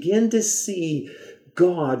we begin to see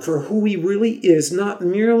God for who he really is, not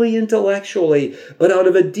merely intellectually, but out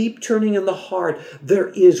of a deep turning in the heart, there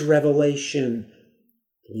is revelation.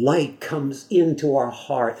 Light comes into our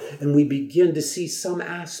heart and we begin to see some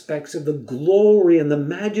aspects of the glory and the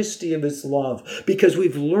majesty of his love because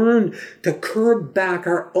we've learned to curb back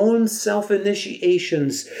our own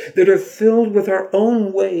self-initiations that are filled with our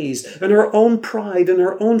own ways and our own pride and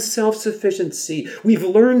our own self-sufficiency. We've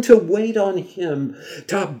learned to wait on him,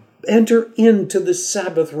 to enter into the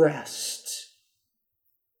Sabbath rest.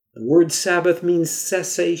 The word Sabbath means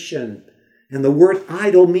cessation. And the word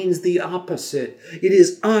idle means the opposite. It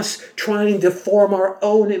is us trying to form our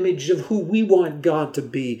own image of who we want God to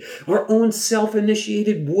be. Our own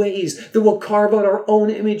self-initiated ways that will carve out our own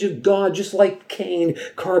image of God, just like Cain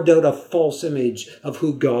carved out a false image of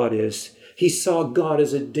who God is. He saw God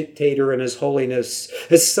as a dictator in his holiness,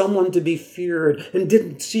 as someone to be feared, and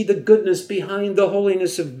didn't see the goodness behind the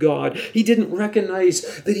holiness of God. He didn't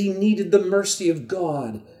recognize that he needed the mercy of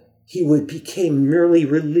God. He became merely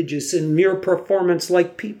religious in mere performance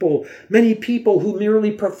like people. Many people who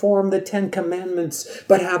merely perform the 10 Commandments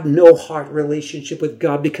but have no heart relationship with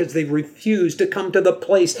God because they refuse to come to the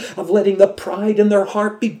place of letting the pride in their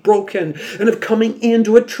heart be broken and of coming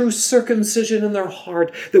into a true circumcision in their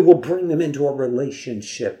heart that will bring them into a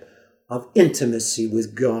relationship of intimacy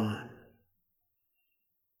with God.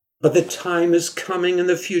 But the time is coming in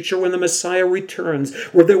the future when the Messiah returns,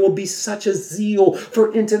 where there will be such a zeal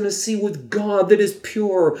for intimacy with God that is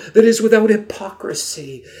pure, that is without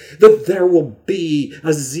hypocrisy, that there will be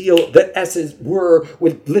a zeal that, as it were,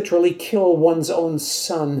 would literally kill one's own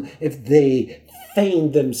son if they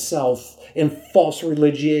feigned themselves in false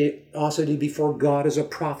religiosity before God as a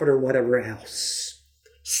prophet or whatever else.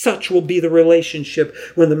 Such will be the relationship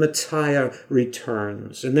when the Messiah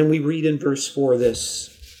returns. And then we read in verse 4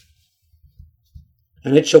 this.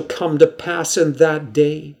 And it shall come to pass in that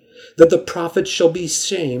day that the prophet shall be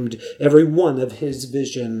shamed, every one of his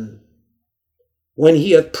vision. When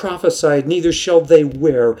he hath prophesied, neither shall they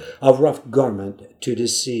wear a rough garment to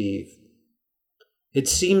deceive. It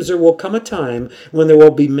seems there will come a time when there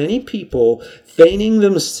will be many people feigning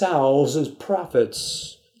themselves as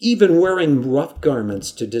prophets, even wearing rough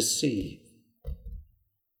garments to deceive.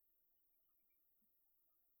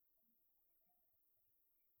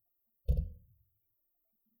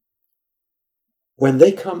 When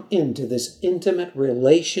they come into this intimate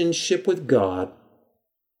relationship with God,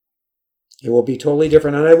 it will be totally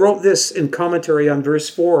different. And I wrote this in commentary on verse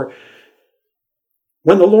 4.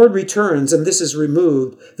 When the Lord returns and this is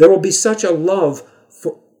removed, there will be such a love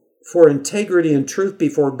for integrity and truth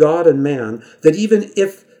before God and man that even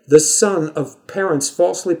if the son of parents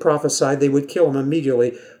falsely prophesied, they would kill him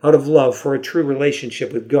immediately out of love for a true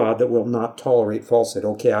relationship with God that will not tolerate falsehood.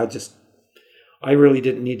 Okay, I really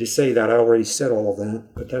didn't need to say that. I already said all of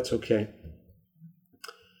that, but that's okay.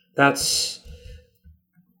 That's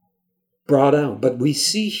brought out. But we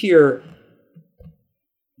see here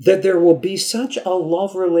that there will be such a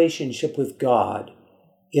love relationship with God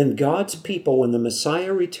in God's people when the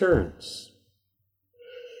Messiah returns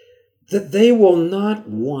that they will not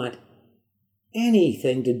want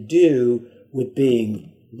anything to do with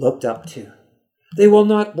being looked up to. They will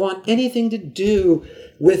not want anything to do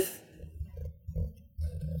with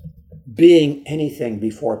being anything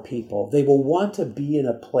before people. They will want to be in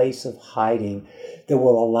a place of hiding that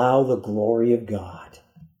will allow the glory of God.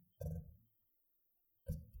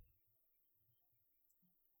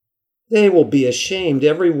 They will be ashamed,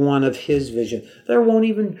 every one of his vision. They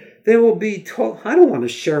will be told, I don't want to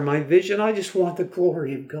share my vision. I just want the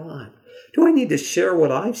glory of God. Do I need to share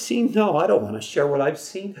what I've seen? No, I don't want to share what I've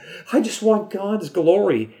seen. I just want God's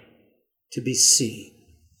glory to be seen.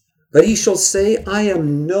 But he shall say, I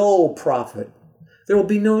am no prophet. There will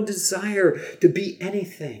be no desire to be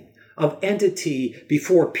anything of entity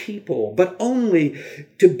before people, but only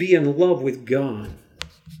to be in love with God.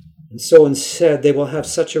 And so instead, they will have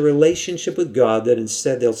such a relationship with God that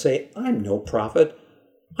instead they'll say, I'm no prophet.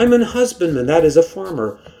 I'm an husbandman, that is a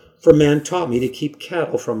farmer, for man taught me to keep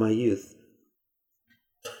cattle from my youth.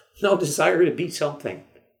 No desire to be something.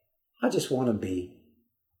 I just want to be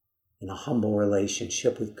in a humble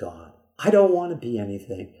relationship with God. I don't want to be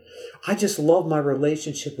anything. I just love my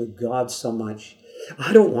relationship with God so much.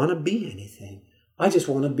 I don't want to be anything. I just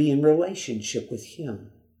want to be in relationship with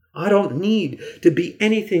him. I don't need to be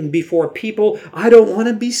anything before people. I don't want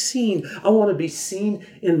to be seen. I want to be seen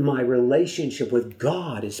in my relationship with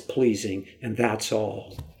God is pleasing, and that's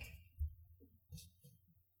all.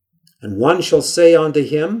 And one shall say unto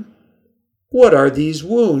him, what are these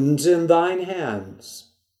wounds in thine hands?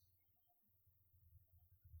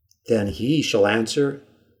 Then he shall answer,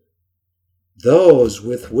 those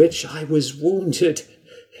with which I was wounded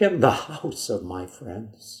in the house of my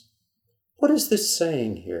friends. What is this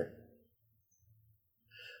saying here?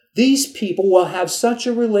 These people will have such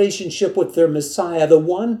a relationship with their Messiah, the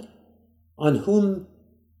one on whom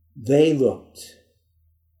they looked.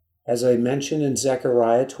 As I mentioned in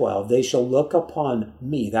Zechariah 12, they shall look upon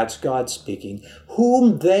me, that's God speaking,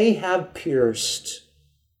 whom they have pierced.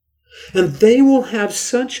 And they will have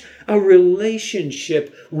such a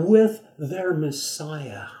relationship with their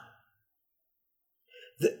Messiah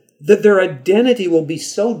that their identity will be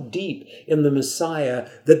so deep in the Messiah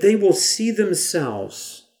that they will see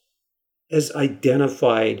themselves as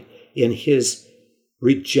identified in his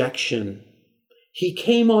rejection. He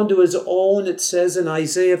came unto his own, it says in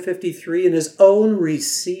Isaiah 53, and his own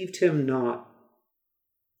received him not.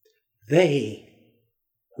 They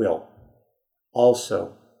will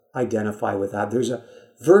also identify with that. There's a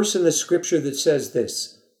verse in the scripture that says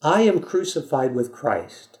this, I am crucified with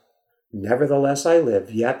Christ. Nevertheless I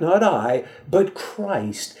live, yet not I, but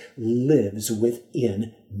Christ lives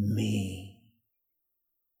within me.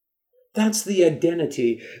 That's the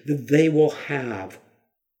identity that they will have.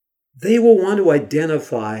 They will want to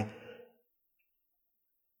identify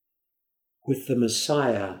with the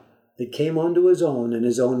Messiah that came unto his own, and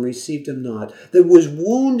his own received him not, that was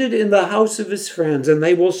wounded in the house of his friends. And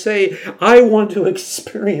they will say, I want to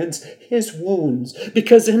experience his wounds,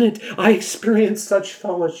 because in it I experience such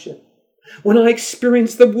fellowship. When I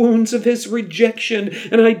experience the wounds of his rejection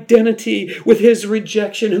and identity with his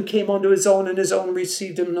rejection, who came unto his own and his own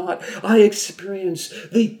received him not, I experience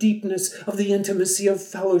the deepness of the intimacy of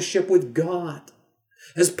fellowship with God.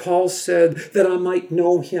 As Paul said, that I might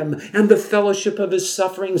know him and the fellowship of his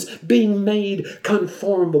sufferings, being made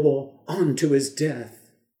conformable unto his death.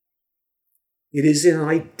 It is in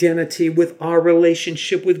identity with our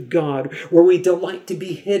relationship with God, where we delight to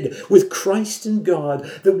be hid with Christ in God,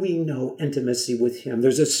 that we know intimacy with Him.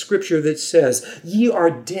 There's a scripture that says, "Ye are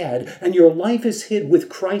dead, and your life is hid with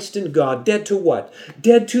Christ in God." Dead to what?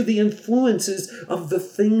 Dead to the influences of the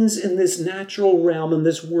things in this natural realm, in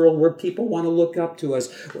this world where people want to look up to us,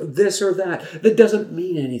 this or that. That doesn't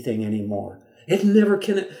mean anything anymore. It never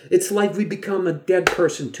can. It's like we become a dead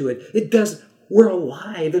person to it. It doesn't. We're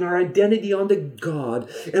alive in our identity unto God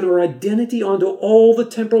and our identity unto all the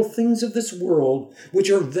temporal things of this world, which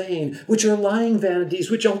are vain, which are lying vanities,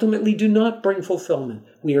 which ultimately do not bring fulfillment.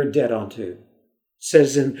 We are dead unto. It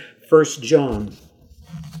says in 1 John,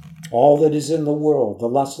 "All that is in the world, the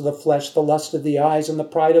lust of the flesh, the lust of the eyes, and the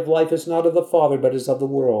pride of life is not of the Father, but is of the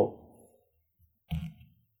world."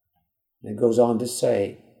 And it goes on to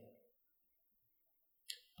say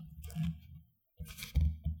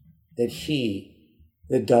that he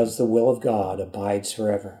that does the will of God abides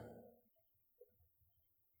forever.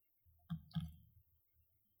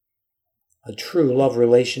 A true love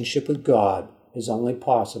relationship with God is only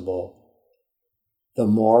possible the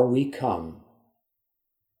more we come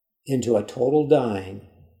into a total dying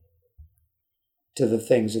to the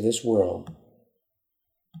things of this world.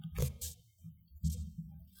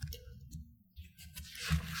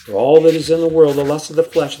 For all that is in the world, the lust of the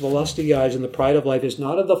flesh, the lust of the eyes, and the pride of life is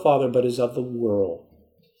not of the Father, but is of the world.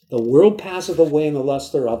 The world passeth away and the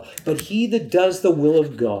lust thereof, but he that does the will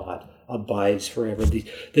of God abides forever.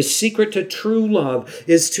 The secret to true love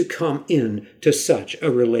is to come in to such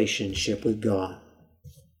a relationship with God.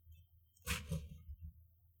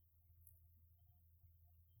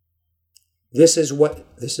 This is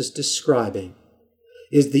what this is describing,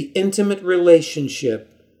 is the intimate relationship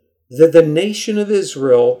that the nation of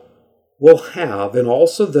Israel will have, and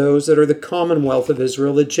also those that are the commonwealth of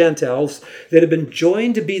Israel, the Gentiles, that have been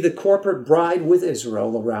joined to be the corporate bride with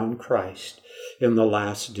Israel around Christ in the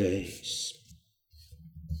last days.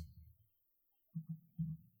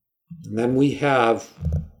 And then we have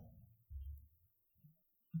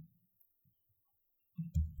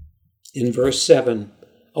in verse 7,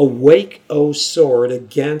 "Awake, O sword,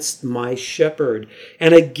 against my shepherd,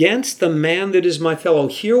 and against the man that is my fellow."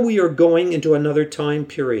 Here we are going into another time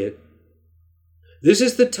period. This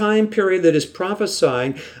is the time period that is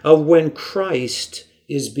prophesying of when Christ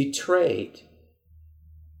is betrayed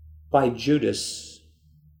by Judas.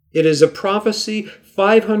 It is a prophecy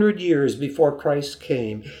 500 years before Christ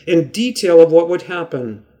came, in detail of what would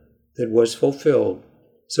happen that was fulfilled.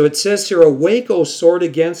 So it says here, "Awake, O sword,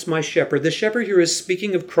 against my shepherd." The shepherd here is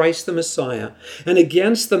speaking of Christ the Messiah. "And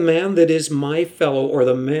against the man that is my fellow," or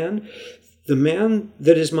the man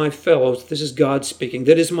that is my fellow, this is God speaking,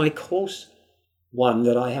 "that is my close one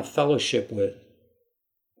that I have fellowship with,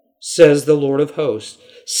 says the Lord of hosts.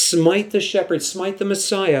 Smite the shepherd," smite the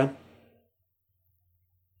Messiah,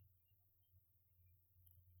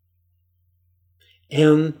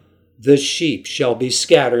 "and the sheep shall be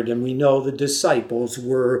scattered." And we know the disciples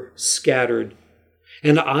were scattered.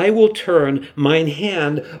 "And I will turn mine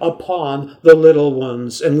hand upon the little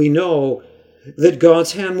ones." And we know that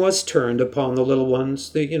God's hand was turned upon the little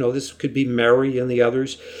ones. This could be Mary and the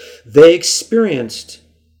others. They experienced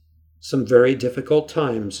some very difficult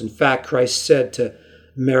times. In fact, Christ said to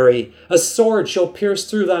Mary, "A sword shall pierce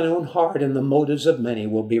through thine own heart, and the motives of many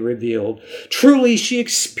will be revealed." Truly, she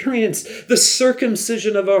experienced the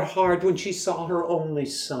circumcision of her heart when she saw her only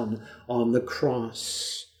son on the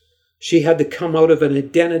cross. She had to come out of an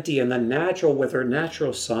identity in the natural with her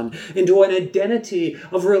natural son into an identity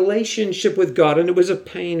of relationship with God, and it was a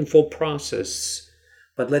painful process.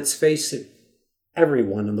 But let's face it,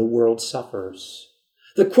 everyone in the world suffers.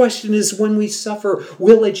 The question is, when we suffer,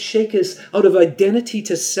 will it shake us out of identity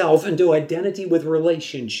to self into identity with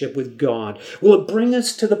relationship with God? Will it bring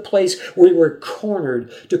us to the place where we're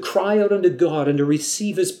cornered to cry out unto God and to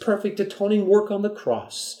receive His perfect atoning work on the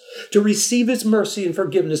cross, to receive His mercy and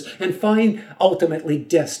forgiveness, and find ultimately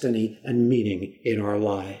destiny and meaning in our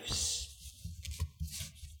lives?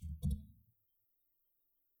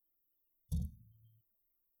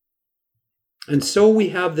 And so we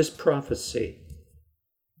have this prophecy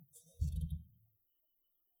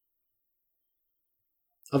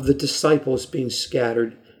of the disciples being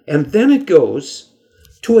scattered. And then it goes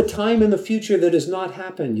to a time in the future that has not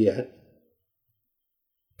happened yet,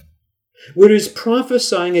 where it is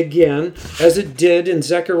prophesying again, as it did in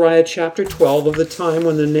Zechariah chapter 12, of the time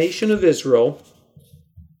when the nation of Israel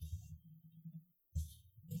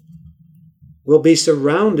will be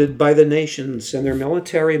surrounded by the nations and their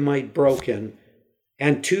military might broken,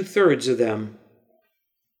 and 2/3 of them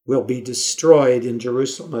will be destroyed in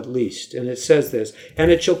Jerusalem at least. And it says this,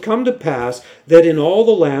 "And it shall come to pass that in all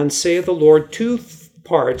the land, saith the Lord, 2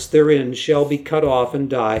 parts therein shall be cut off and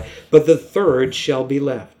die, but the third shall be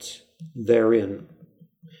left therein."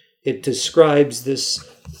 It describes this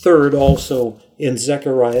third also in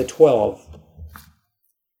Zechariah 12.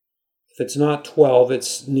 If it's not 12,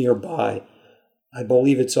 it's nearby. I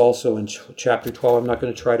believe it's also in chapter 12. I'm not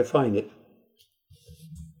going to try to find it.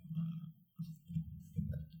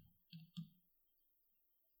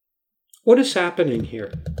 What is happening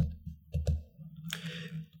here?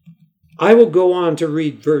 I will go on to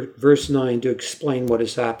read verse 9 to explain what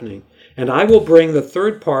is happening. "And I will bring the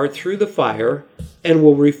third part through the fire, and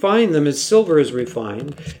will refine them as silver is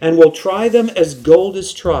refined, and will try them as gold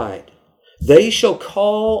is tried. They shall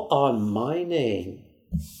call on my name,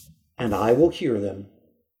 and I will hear them.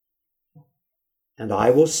 And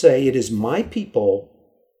I will say, it is my people,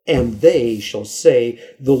 and they shall say,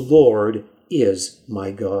 the Lord is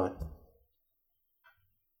my God."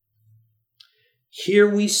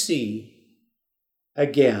 Here we see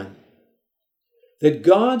again that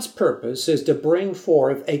God's purpose is to bring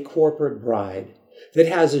forth a corporate bride that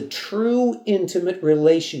has a true intimate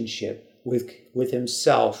relationship with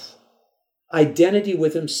himself, identity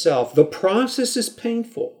with himself. The process is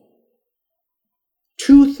painful.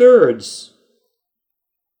 2/3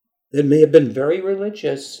 that may have been very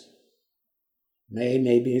religious,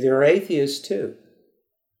 maybe they're atheists too.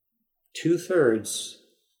 2/3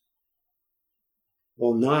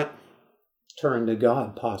 will not turn to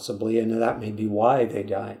God, possibly, and that may be why they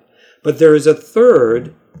died. But there is a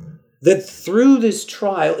third that through this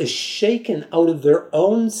trial is shaken out of their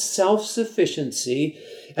own self-sufficiency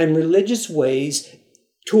and religious ways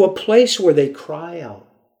to a place where they cry out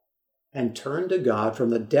and turn to God from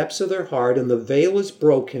the depths of their heart, and the veil is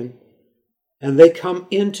broken, and they come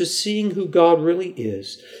into seeing who God really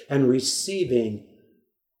is and receiving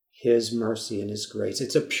His mercy and His grace.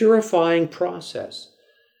 It's a purifying process.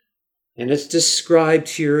 And it's described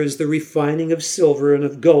here as the refining of silver and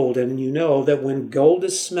of gold. And you know that when gold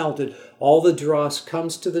is smelted, all the dross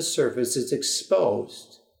comes to the surface. It's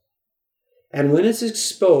exposed. And when it's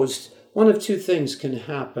exposed, one of two things can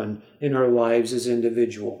happen in our lives as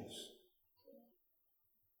individuals.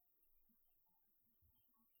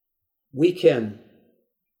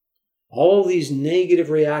 All these negative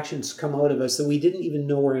reactions come out of us that we didn't even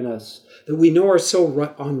know were in us, that we know are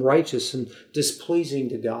so unrighteous and displeasing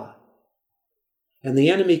to God. And the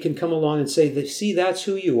enemy can come along and say, see, that's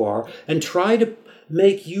who you are, and try to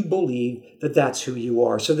make you believe that that's who you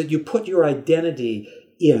are, so that you put your identity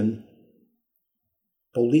in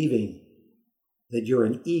believing that you're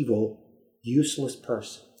an evil, useless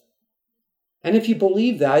person. And if you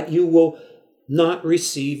believe that, you will not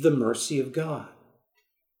receive the mercy of God.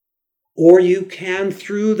 Or you can,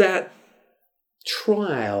 through that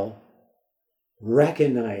trial,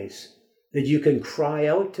 recognize that you can cry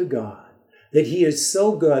out to God, that He is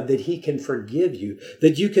so good that He can forgive you,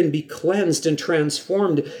 that you can be cleansed and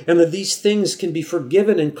transformed, and that these things can be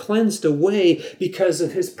forgiven and cleansed away because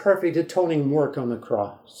of His perfect atoning work on the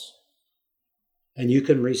cross. And you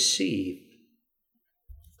can receive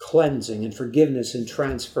cleansing and forgiveness and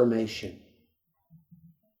transformation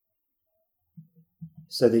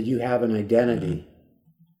so that you have an identity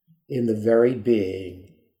in the very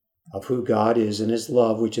being of who God is and His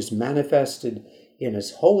love, which is manifested in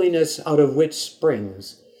His holiness, out of which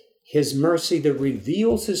springs His mercy that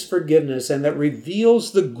reveals His forgiveness and that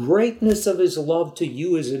reveals the greatness of His love to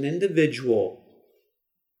you as an individual.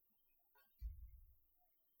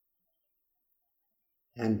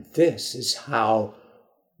 And this is how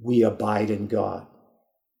we abide in God.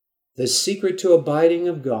 The secret to abiding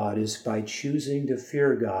of God is by choosing to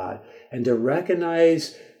fear God and to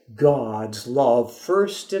recognize God's love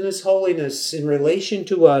first in His holiness in relation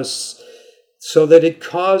to us, so that it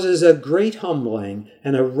causes a great humbling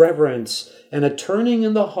and a reverence and a turning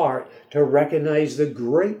in the heart to recognize the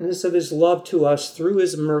greatness of His love to us through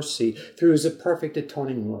His mercy, through His perfect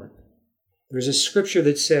atoning work. There's a scripture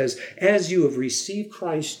that says, as you have received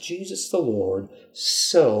Christ Jesus the Lord,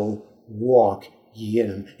 so walk ye in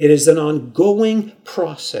Him. It is an ongoing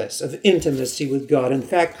process of intimacy with God. In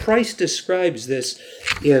fact, Christ describes this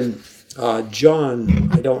in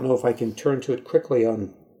John. I don't know if I can turn to it quickly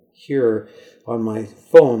on here on my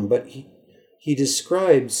phone, but he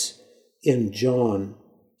describes in John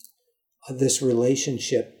this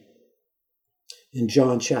relationship in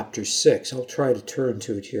John chapter 6. I'll try to turn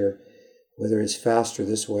to it here. Whether it's faster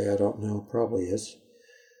this way, I don't know. Probably is.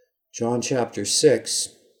 John chapter 6.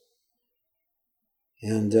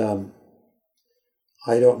 And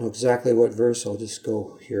I don't know exactly what verse. I'll just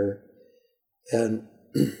go here. And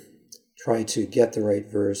try to get the right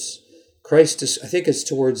verse. Christ, I think it's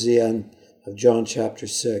towards the end of John chapter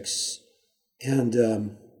 6.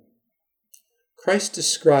 And Christ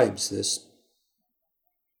describes this.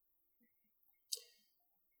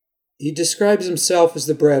 He describes himself as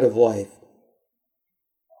the bread of life.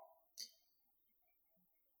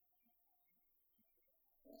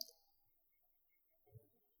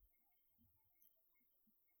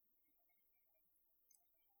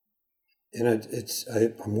 And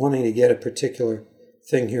I'm wanting to get a particular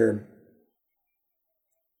thing here.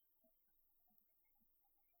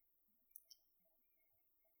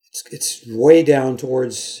 It's way down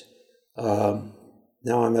towards, now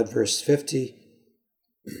I'm at verse 50.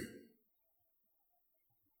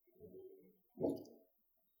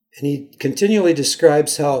 And he continually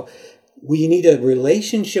describes how we need a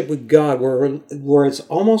relationship with God where it's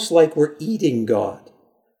almost like we're eating God.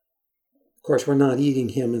 Of course, we're not eating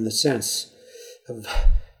him in the sense of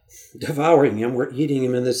devouring him. We're eating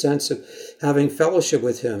him in the sense of having fellowship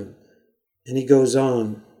with him. And he goes on.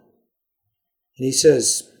 And he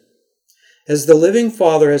says, as the living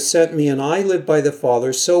Father has sent me, and I live by the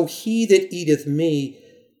Father, so he that eateth me,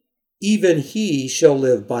 even he shall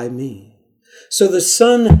live by me. So the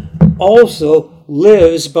Son also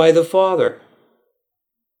lives by the Father.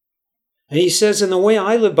 And he says, in the way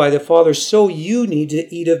I live by the Father, so you need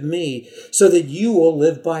to eat of me, so that you will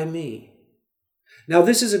live by me. Now,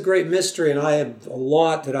 this is a great mystery, and I have a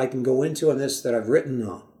lot that I can go into on this that I've written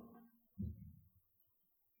on.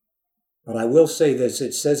 But I will say this,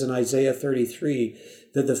 it says in Isaiah 33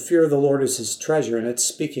 that the fear of the Lord is his treasure, and it's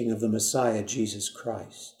speaking of the Messiah, Jesus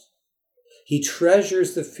Christ. He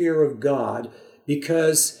treasures the fear of God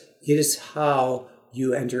because it is how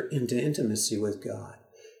you enter into intimacy with God.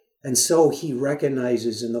 And so he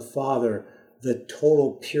recognizes in the Father the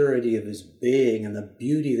total purity of his being and the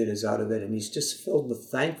beauty that is out of it. And he's just filled with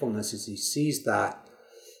thankfulness as he sees that.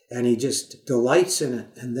 And he just delights in it.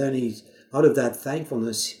 And then he's out of that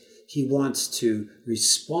thankfulness, he wants to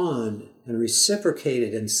respond and reciprocate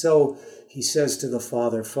it. And so he says to the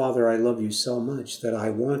Father, Father, I love you so much that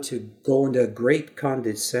I want to go into great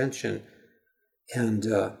condescension and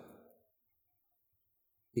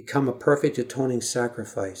become a perfect atoning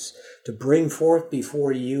sacrifice, to bring forth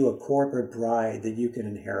before you a corporate bride that you can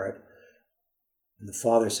inherit. And the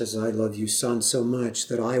Father says, I love you, Son, so much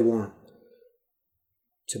that I want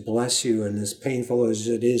to bless you, and as painful as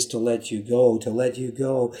it is to let you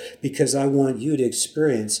go because I want you to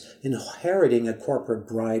experience inheriting a corporate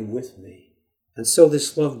bride with me. And so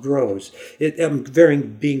this love grows. I'm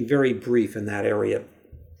being very brief in that area.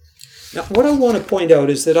 Now, what I want to point out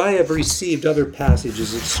is that I have received other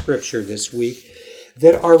passages of Scripture this week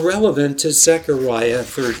that are relevant to Zechariah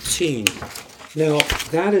 13. Now,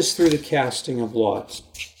 that is through the casting of lots.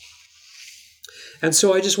 And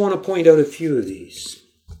so I just want to point out a few of these.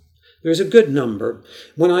 There's a good number.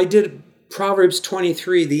 When I did Proverbs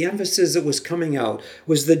 23, the emphasis that was coming out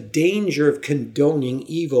was the danger of condoning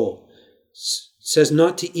evil. It says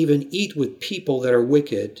not to even eat with people that are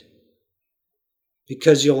wicked,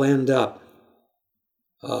 because you'll end up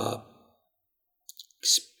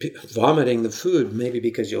vomiting the food, maybe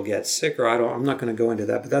because you'll get sick, or I'm not going to go into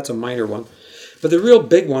that, but that's a minor one. But the real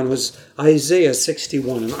big one was Isaiah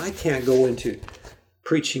 61, and I can't go into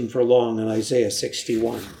preaching for long on Isaiah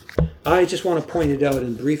 61. I just want to point it out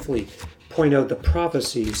and briefly point out the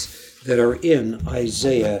prophecies that are in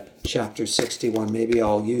Isaiah chapter 61. Maybe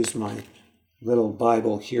I'll use my little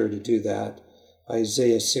Bible here to do that.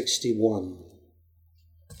 Isaiah 61.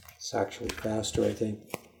 It's actually faster, I think,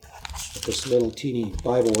 with this little teeny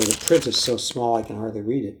Bible where the print is so small I can hardly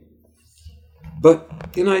read it. But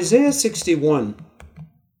in Isaiah 61,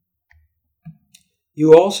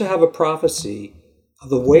 you also have a prophecy of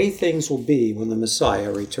the way things will be when the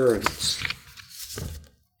Messiah returns.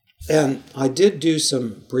 And I did do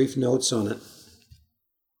some brief notes on it.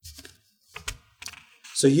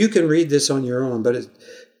 So you can read this on your own, but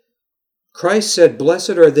Christ said,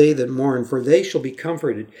 blessed are they that mourn, for they shall be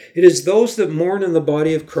comforted. It is those that mourn in the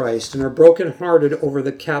body of Christ and are brokenhearted over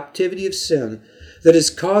the captivity of sin that has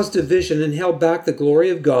caused division and held back the glory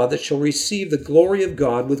of God, that shall receive the glory of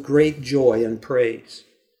God with great joy and praise.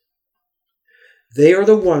 They are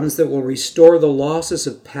the ones that will restore the losses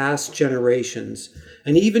of past generations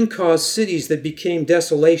and even cause cities that became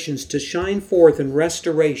desolations to shine forth in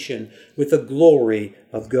restoration with the glory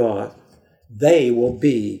of God. They will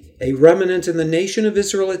be a remnant in the nation of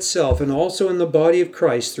Israel itself and also in the body of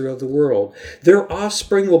Christ throughout the world. Their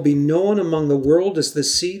offspring will be known among the world as the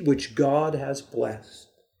seed which God has blessed.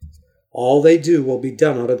 All they do will be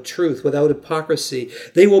done out of truth, without hypocrisy.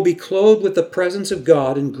 They will be clothed with the presence of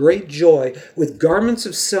God in great joy, with garments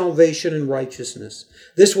of salvation and righteousness.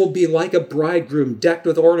 This will be like a bridegroom decked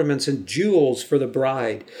with ornaments and jewels for the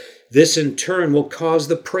bride. This in turn will cause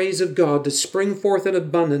the praise of God to spring forth in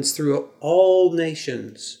abundance through all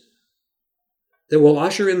nations. That will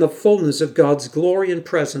usher in the fullness of God's glory and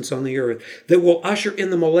presence on the earth. That will usher in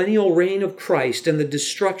the millennial reign of Christ and the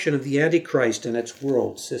destruction of the Antichrist and its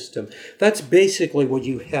world system. That's basically what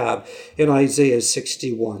you have in Isaiah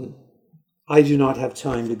 61. I do not have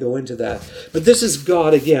time to go into that. But this is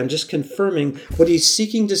God, again, just confirming what he's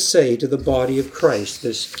seeking to say to the body of Christ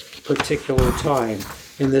this particular time,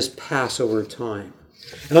 in this Passover time.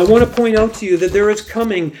 And I want to point out to you that there is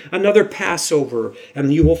coming another Passover,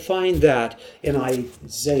 and you will find that in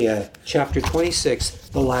Isaiah chapter 26,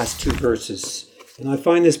 the last two verses. And I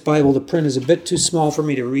find this Bible, the print is a bit too small for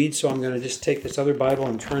me to read, so I'm going to just take this other Bible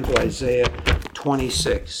and turn to Isaiah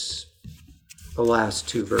 26, the last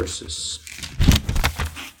two verses.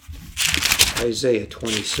 Isaiah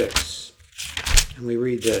 26. And we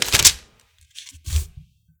read this.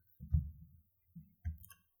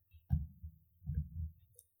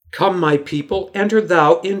 Come, my people, enter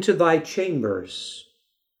thou into thy chambers,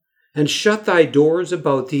 and shut thy doors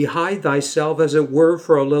about thee. Hide thyself, as it were,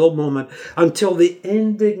 for a little moment, until the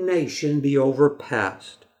indignation be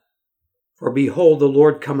overpast. For behold, the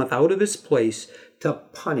Lord cometh out of his place to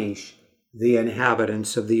punish the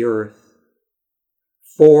inhabitants of the earth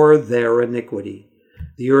for their iniquity.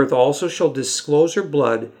 The earth also shall disclose her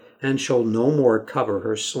blood, and shall no more cover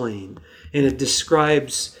her slain. And it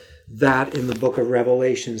describes that in the book of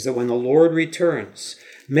Revelations, that when the Lord returns,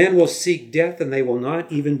 men will seek death and they will not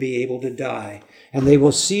even be able to die. And they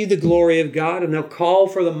will see the glory of God, and they'll call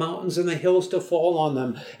for the mountains and the hills to fall on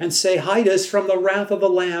them and say, hide us from the wrath of the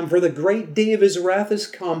Lamb, for the great day of his wrath is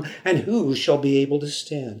come, and who shall be able to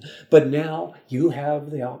stand? But now you have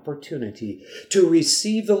the opportunity to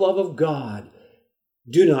receive the love of God.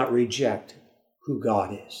 Do not reject who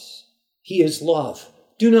God is. He is love.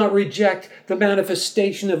 Do not reject the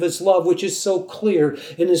manifestation of his love, which is so clear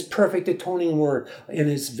in his perfect atoning work, in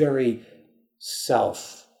his very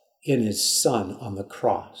self, in his Son on the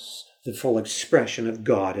cross, the full expression of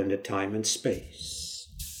God into time and space.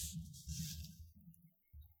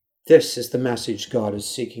 This is the message God is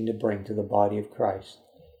seeking to bring to the body of Christ.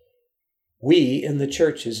 We in the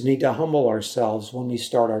churches need to humble ourselves when we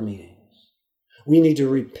start our meetings. We need to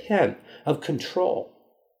repent of control,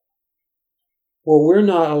 where we're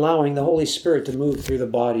not allowing the Holy Spirit to move through the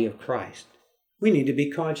body of Christ. We need to be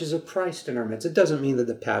conscious of Christ in our midst. It doesn't mean that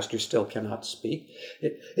the pastor still cannot speak.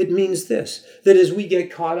 It means this, that as we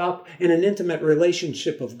get caught up in an intimate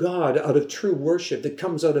relationship of God out of true worship that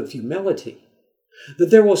comes out of humility, that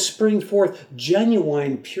there will spring forth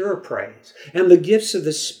genuine pure praise and the gifts of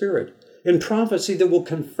the Spirit in prophecy that will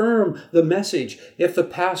confirm the message. If the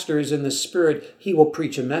pastor is in the Spirit, he will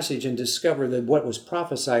preach a message and discover that what was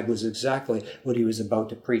prophesied was exactly what he was about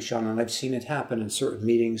to preach on. And I've seen it happen in certain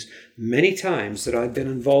meetings many times that I've been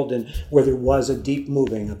involved in where there was a deep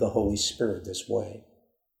moving of the Holy Spirit this way.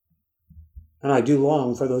 And I do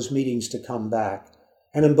long for those meetings to come back.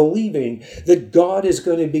 And I'm believing that God is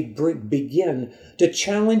going to begin to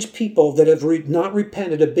challenge people that have not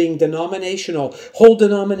repented of being denominational, whole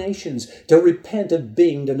denominations, to repent of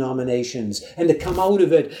being denominations and to come out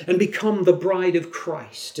of it and become the bride of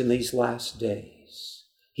Christ in these last days.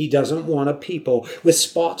 He doesn't want a people with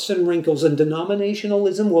spots and wrinkles, and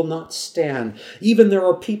denominationalism will not stand. Even there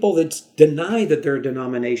are people that deny that they're a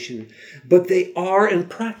denomination, but they are in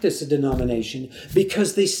practice a denomination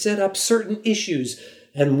because they set up certain issues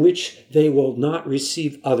in which they will not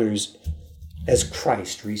receive others as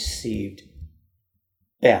Christ received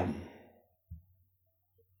them.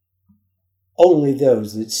 Only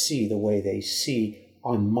those that see the way they see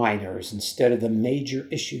on minors instead of the major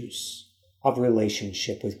issues of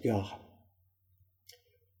relationship with God.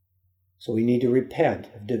 So we need to repent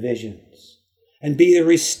of divisions and be the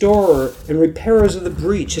restorer and repairers of the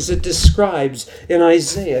breach, as it describes in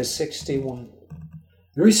Isaiah 61.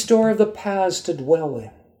 The restorer of the paths to dwell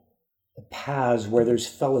in, the paths where there's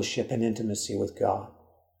fellowship and intimacy with God.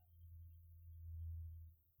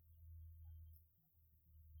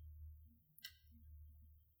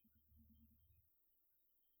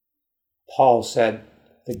 Paul said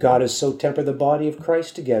that God has so tempered the body of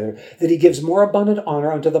Christ together that he gives more abundant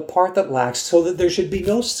honor unto the part that lacks, so that there should be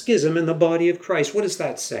no schism in the body of Christ. What is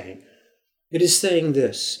that saying? It is saying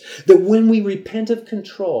this, that when we repent of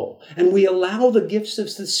control and we allow the gifts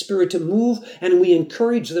of the Spirit to move and we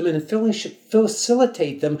encourage them and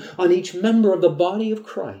facilitate them on each member of the body of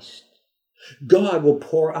Christ, God will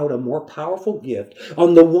pour out a more powerful gift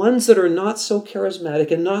on the ones that are not so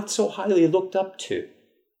charismatic and not so highly looked up to,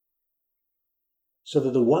 so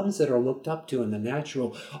that the ones that are looked up to in the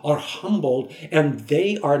natural are humbled and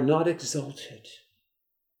they are not exalted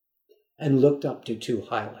and looked up to too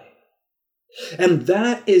highly. And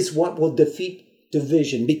that is what will defeat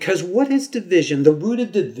division. Because what is division? The root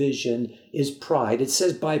of division is pride. It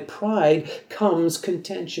says by pride comes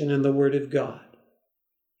contention in the Word of God.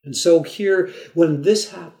 And so here, when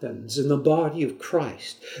this happens in the body of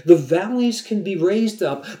Christ, the valleys can be raised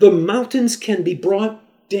up, the mountains can be brought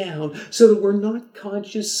down, so that we're not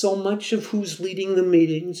conscious so much of who's leading the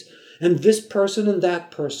meetings, and this person and that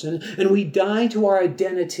person, and we die to our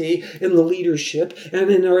identity in the leadership and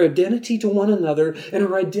in our identity to one another, and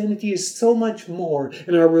our identity is so much more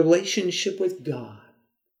in our relationship with God.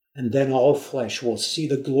 And then all flesh will see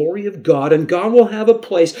the glory of God, and God will have a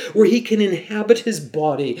place where he can inhabit his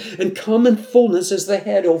body and come in fullness as the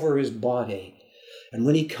head over his body. And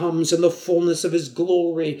when he comes in the fullness of his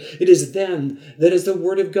glory, it is then that, as the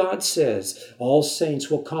Word of God says, all saints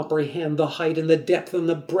will comprehend the height and the depth and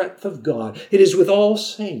the breadth of God. It is with all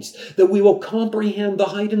saints that we will comprehend the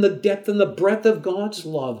height and the depth and the breadth of God's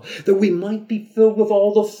love, that we might be filled with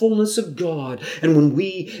all the fullness of God. And when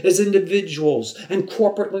we as individuals and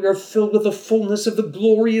corporately are filled with the fullness of the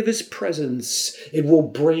glory of his presence, it will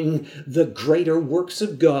bring the greater works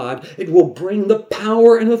of God. It will bring the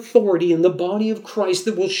power and authority in the body of Christ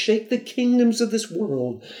that will shake the kingdoms of this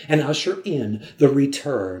world and usher in the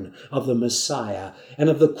return of the Messiah and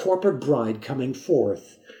of the corporate bride coming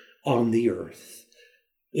forth on the earth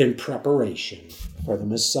in preparation for the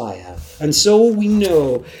Messiah. And so we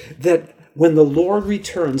know that when the Lord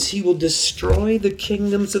returns, he will destroy the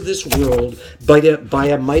kingdoms of this world by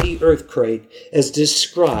a mighty earthquake, as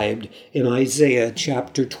described in Isaiah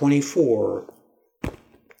chapter 24.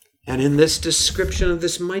 And in this description of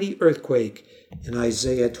this mighty earthquake, in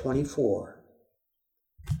Isaiah 24,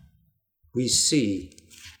 we see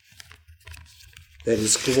that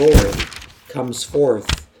his glory comes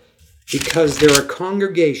forth because there are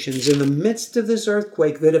congregations in the midst of this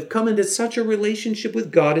earthquake that have come into such a relationship with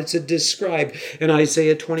God. It's described in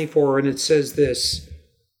Isaiah 24, and it says this.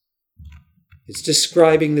 It's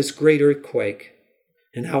describing this great earthquake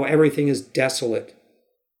and how everything is desolate.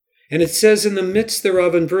 And it says in the midst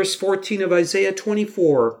thereof, in verse 14 of Isaiah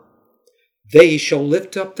 24, they shall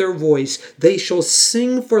lift up their voice. They shall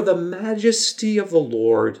sing for the majesty of the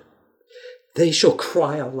Lord. They shall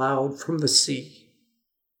cry aloud from the sea.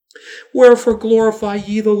 Wherefore glorify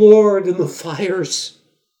ye the Lord in the fires,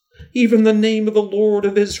 even the name of the Lord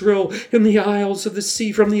of Israel in the isles of the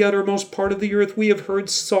sea. From the uttermost part of the earth we have heard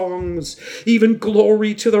songs, even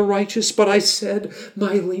glory to the righteous. But I said,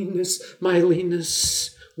 my leanness, my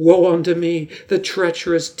leanness. Woe unto me, the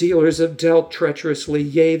treacherous dealers have dealt treacherously.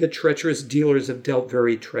 Yea, the treacherous dealers have dealt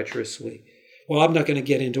very treacherously. Well, I'm not going to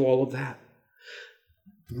get into all of that.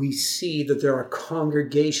 We see that there are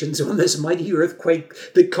congregations on this mighty earthquake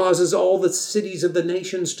that causes all the cities of the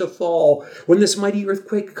nations to fall. When this mighty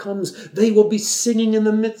earthquake comes, they will be singing in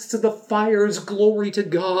the midst of the fires, glory to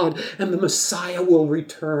God, and the Messiah will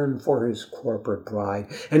return for his corporate bride,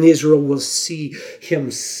 and Israel will see him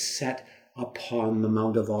set upon the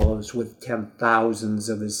Mount of Olives with 10,000s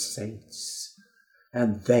of his saints,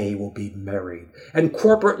 and they will be married and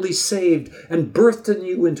corporately saved and birthed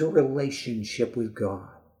anew into relationship with God.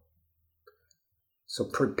 So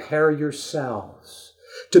prepare yourselves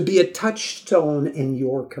to be a touchstone in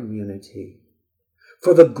your community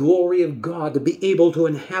for the glory of God, to be able to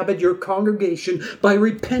inhabit your congregation by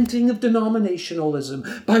repenting of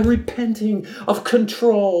denominationalism, by repenting of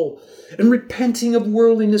control, and repenting of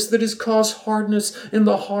worldliness that has caused hardness in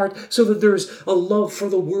the heart, so that there's a love for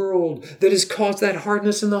the world that has caused that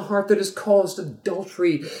hardness in the heart, that has caused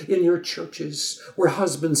adultery in your churches where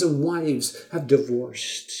husbands and wives have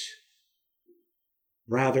divorced.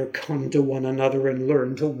 Rather, come to one another and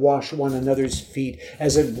learn to wash one another's feet,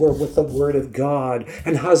 as it were, with the word of God.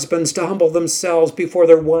 And husbands to humble themselves before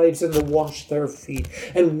their wives and to wash their feet.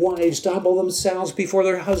 And wives to humble themselves before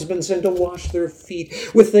their husbands and to wash their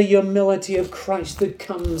feet with the humility of Christ that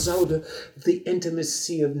comes out of the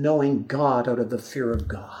intimacy of knowing God, out of the fear of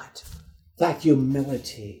God. That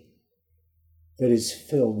humility that is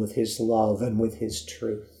filled with his love and with his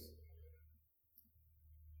truth.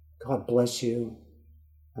 God bless you.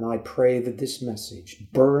 And I pray that this message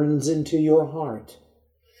burns into your heart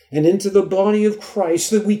and into the body of Christ,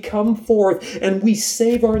 that we come forth and we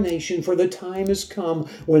save our nation, for the time has come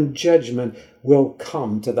when judgment will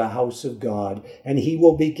come to the house of God, and he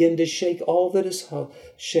will begin to shake all that is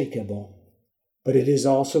shakeable. but it is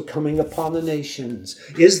also coming upon the nations.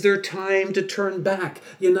 Is there time to turn back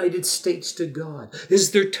United States to God?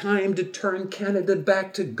 Is there time to turn Canada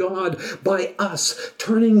back to God by us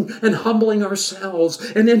turning and humbling ourselves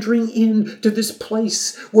and entering into this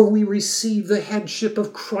place where we receive the headship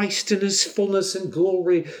of Christ in his fullness and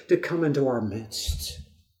glory to come into our midst?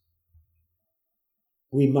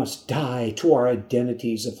 We must die to our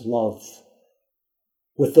identities of love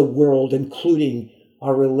with the world, including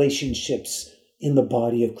our relationships in the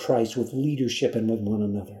body of Christ, with leadership and with one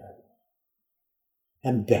another.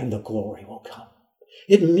 And then the glory will come.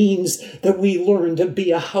 It means that we learn to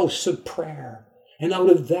be a house of prayer, and out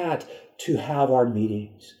of that to have our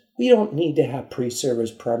meetings. We don't need to have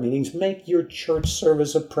pre-service prayer meetings. Make your church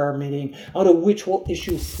service a prayer meeting, out of which will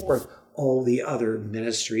issue forth all the other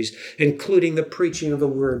ministries, including the preaching of the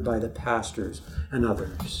word by the pastors and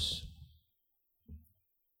others.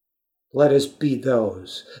 Let us be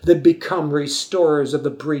those that become restorers of the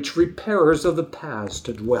breach, repairers of the paths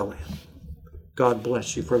to dwell in. God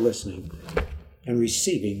bless you for listening and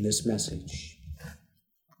receiving this message.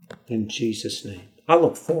 In Jesus' name. I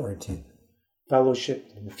look forward to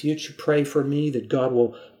fellowship in the future. Pray for me that God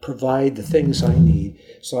will provide the things I need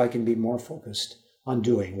so I can be more focused on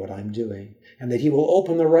doing what I'm doing, and that he will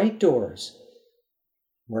open the right doors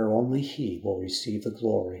where only he will receive the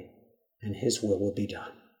glory and his will be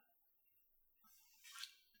done.